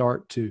as we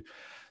start to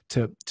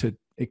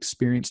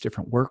experience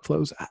different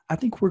workflows. I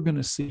think we're going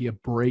to see a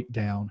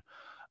breakdown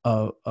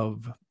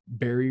of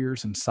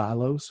barriers and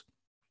silos.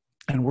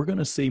 And we're going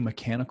to see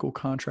mechanical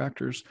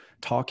contractors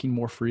talking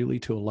more freely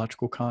to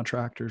electrical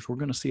contractors. We're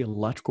going to see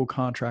electrical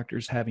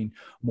contractors having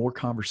more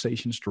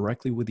conversations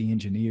directly with the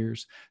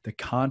engineers. The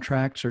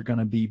contracts are going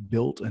to be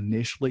built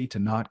initially to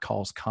not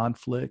cause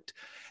conflict.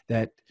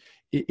 That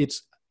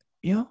it's,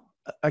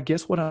 I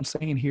guess what I'm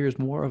saying here is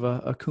more of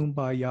a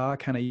kumbaya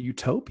kind of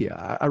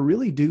utopia. I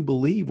really do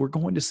believe we're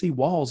going to see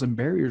walls and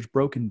barriers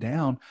broken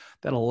down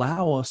that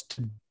allow us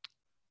to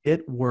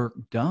get work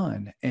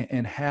done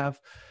and have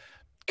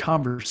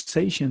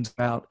conversations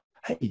about,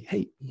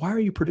 hey, why are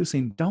you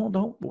producing?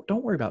 Don't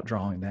worry about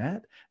drawing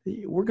that.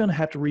 We're going to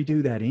have to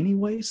redo that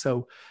anyway.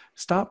 So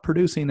stop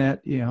producing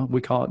that. We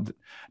call it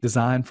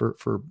design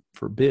for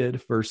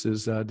bid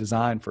versus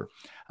design for.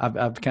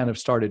 I've kind of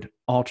started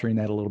altering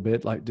that a little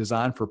bit, like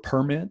design for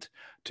permit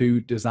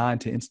to design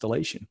to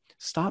installation.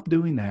 Stop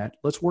doing that.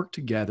 Let's work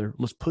together.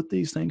 Let's put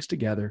these things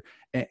together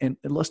and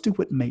let's do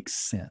what makes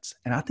sense.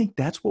 And I think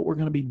that's what we're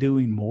going to be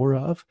doing more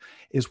of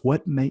is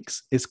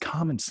is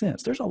common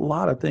sense. There's a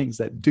lot of things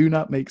that do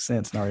not make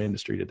sense in our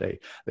industry today.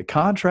 The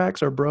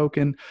contracts are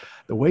broken.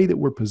 The way that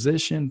we're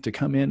positioned to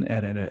come in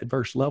at an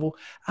adverse level,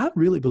 I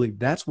really believe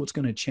that's what's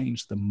going to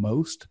change the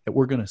most that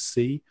we're going to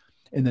see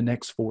in the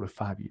next 4 to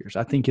 5 years.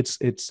 I think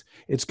it's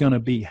going to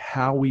be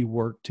how we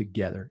work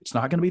together. It's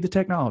not going to be the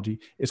technology.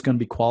 It's going to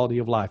be quality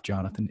of life,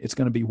 Jonathan. It's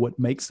going to be what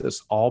makes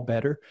us all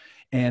better.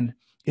 And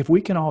if we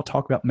can all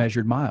talk about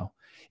measured mile,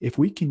 if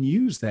we can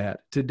use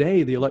that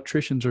today, the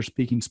electricians are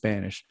speaking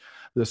Spanish.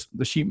 The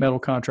sheet metal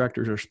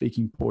contractors are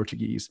speaking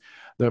Portuguese.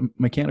 The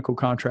mechanical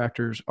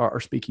contractors are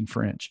speaking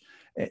French.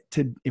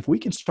 If we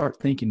can start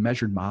thinking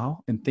measured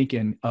mile and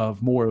thinking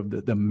of more of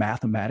the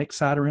mathematics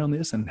side around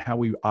this and how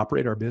we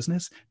operate our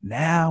business,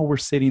 now we're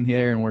sitting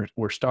there and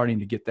we're starting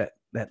to get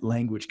that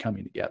language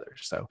coming together.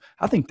 So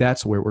I think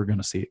that's where we're going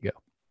to see it go.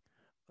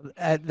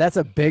 That's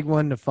a big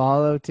one to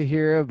follow,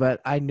 Tauhira,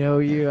 but I know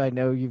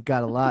you've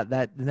got a lot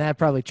that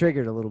probably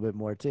triggered a little bit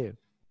more too.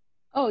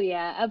 Oh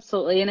yeah,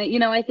 absolutely.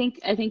 And I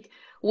think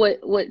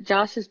what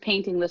Josh is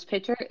painting this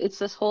picture, it's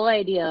this whole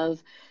idea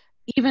of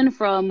even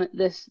from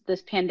this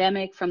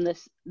pandemic, from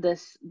this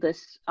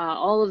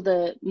all of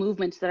the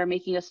movements that are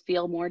making us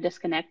feel more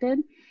disconnected.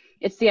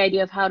 It's the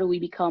idea of how do we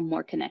become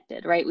more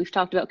connected, right? We've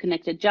talked about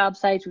connected job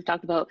sites. We've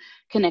talked about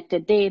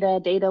connected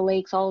data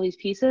lakes, all these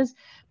pieces,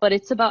 but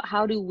it's about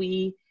how do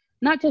we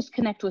not just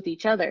connect with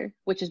each other,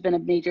 which has been a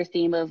major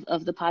theme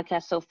of the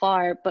podcast so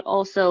far, but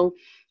also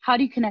how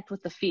do you connect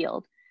with the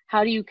field?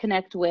 How do you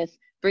connect with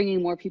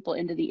bringing more people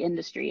into the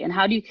industry? And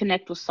how do you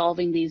connect with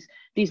solving these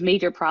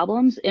major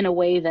problems in a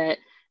way that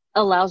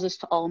allows us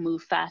to all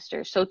move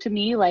faster? So to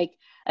me, like,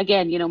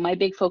 again, my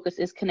big focus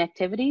is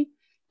connectivity,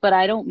 but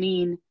I don't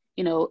mean,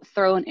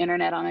 throwing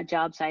internet on a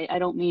job site. I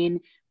don't mean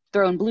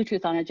throwing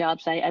Bluetooth on a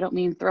job site. I don't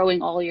mean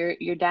throwing all your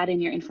data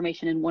and your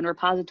information in one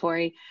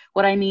repository.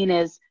 What I mean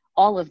is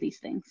all of these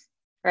things,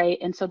 right?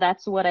 And so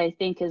that's what I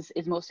think is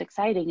most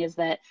exciting, is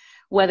that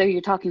whether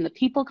you're talking the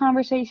people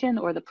conversation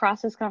or the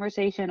process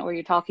conversation, or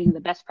you're talking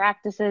the best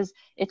practices,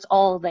 it's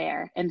all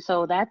there. And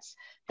so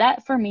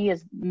that for me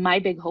is my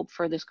big hope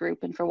for this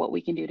group and for what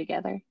we can do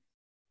together.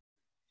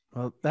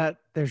 Well,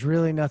 there's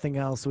really nothing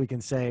else we can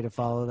say to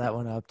follow that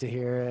one up.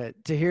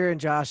 Tauhira and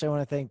Josh, I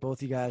want to thank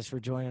both you guys for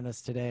joining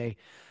us today.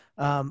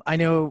 I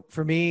know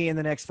for me in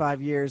the next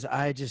 5 years,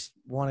 I just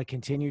want to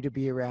continue to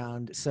be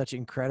around such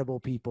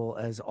incredible people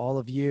as all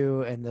of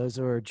you and those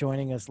who are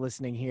joining us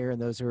listening here and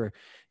those who are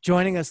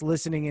joining us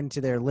listening into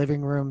their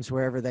living rooms,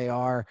 wherever they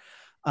are.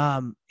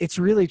 It's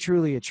really,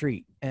 truly a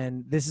treat.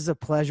 And this is a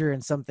pleasure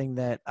and something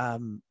that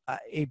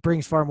it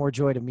brings far more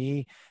joy to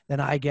me than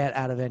I get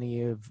out of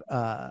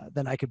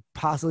than I could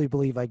possibly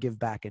believe I give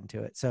back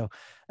into it. So,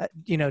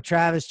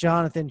 Travis,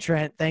 Jonathan,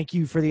 Trent, thank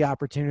you for the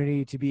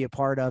opportunity to be a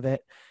part of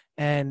it.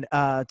 And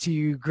to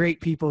you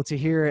great people,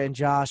 Tauhira and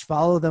Josh,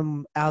 follow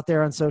them out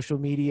there on social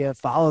media.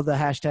 Follow the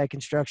hashtag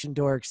Construction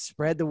Dorks.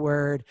 Spread the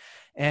word.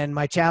 And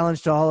my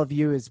challenge to all of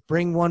you is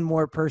bring one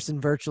more person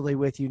virtually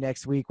with you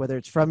next week, whether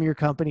it's from your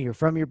company or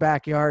from your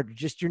backyard or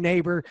just your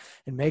neighbor,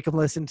 and make them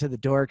listen to the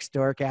Dorks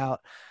Dork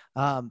Out.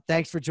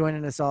 Thanks for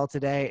joining us all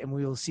today, and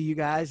we will see you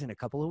guys in a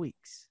couple of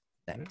weeks.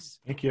 Thanks.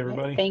 Thank you,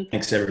 everybody.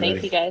 Thanks, everybody.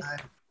 Thank you, guys.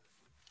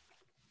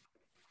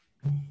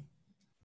 Bye.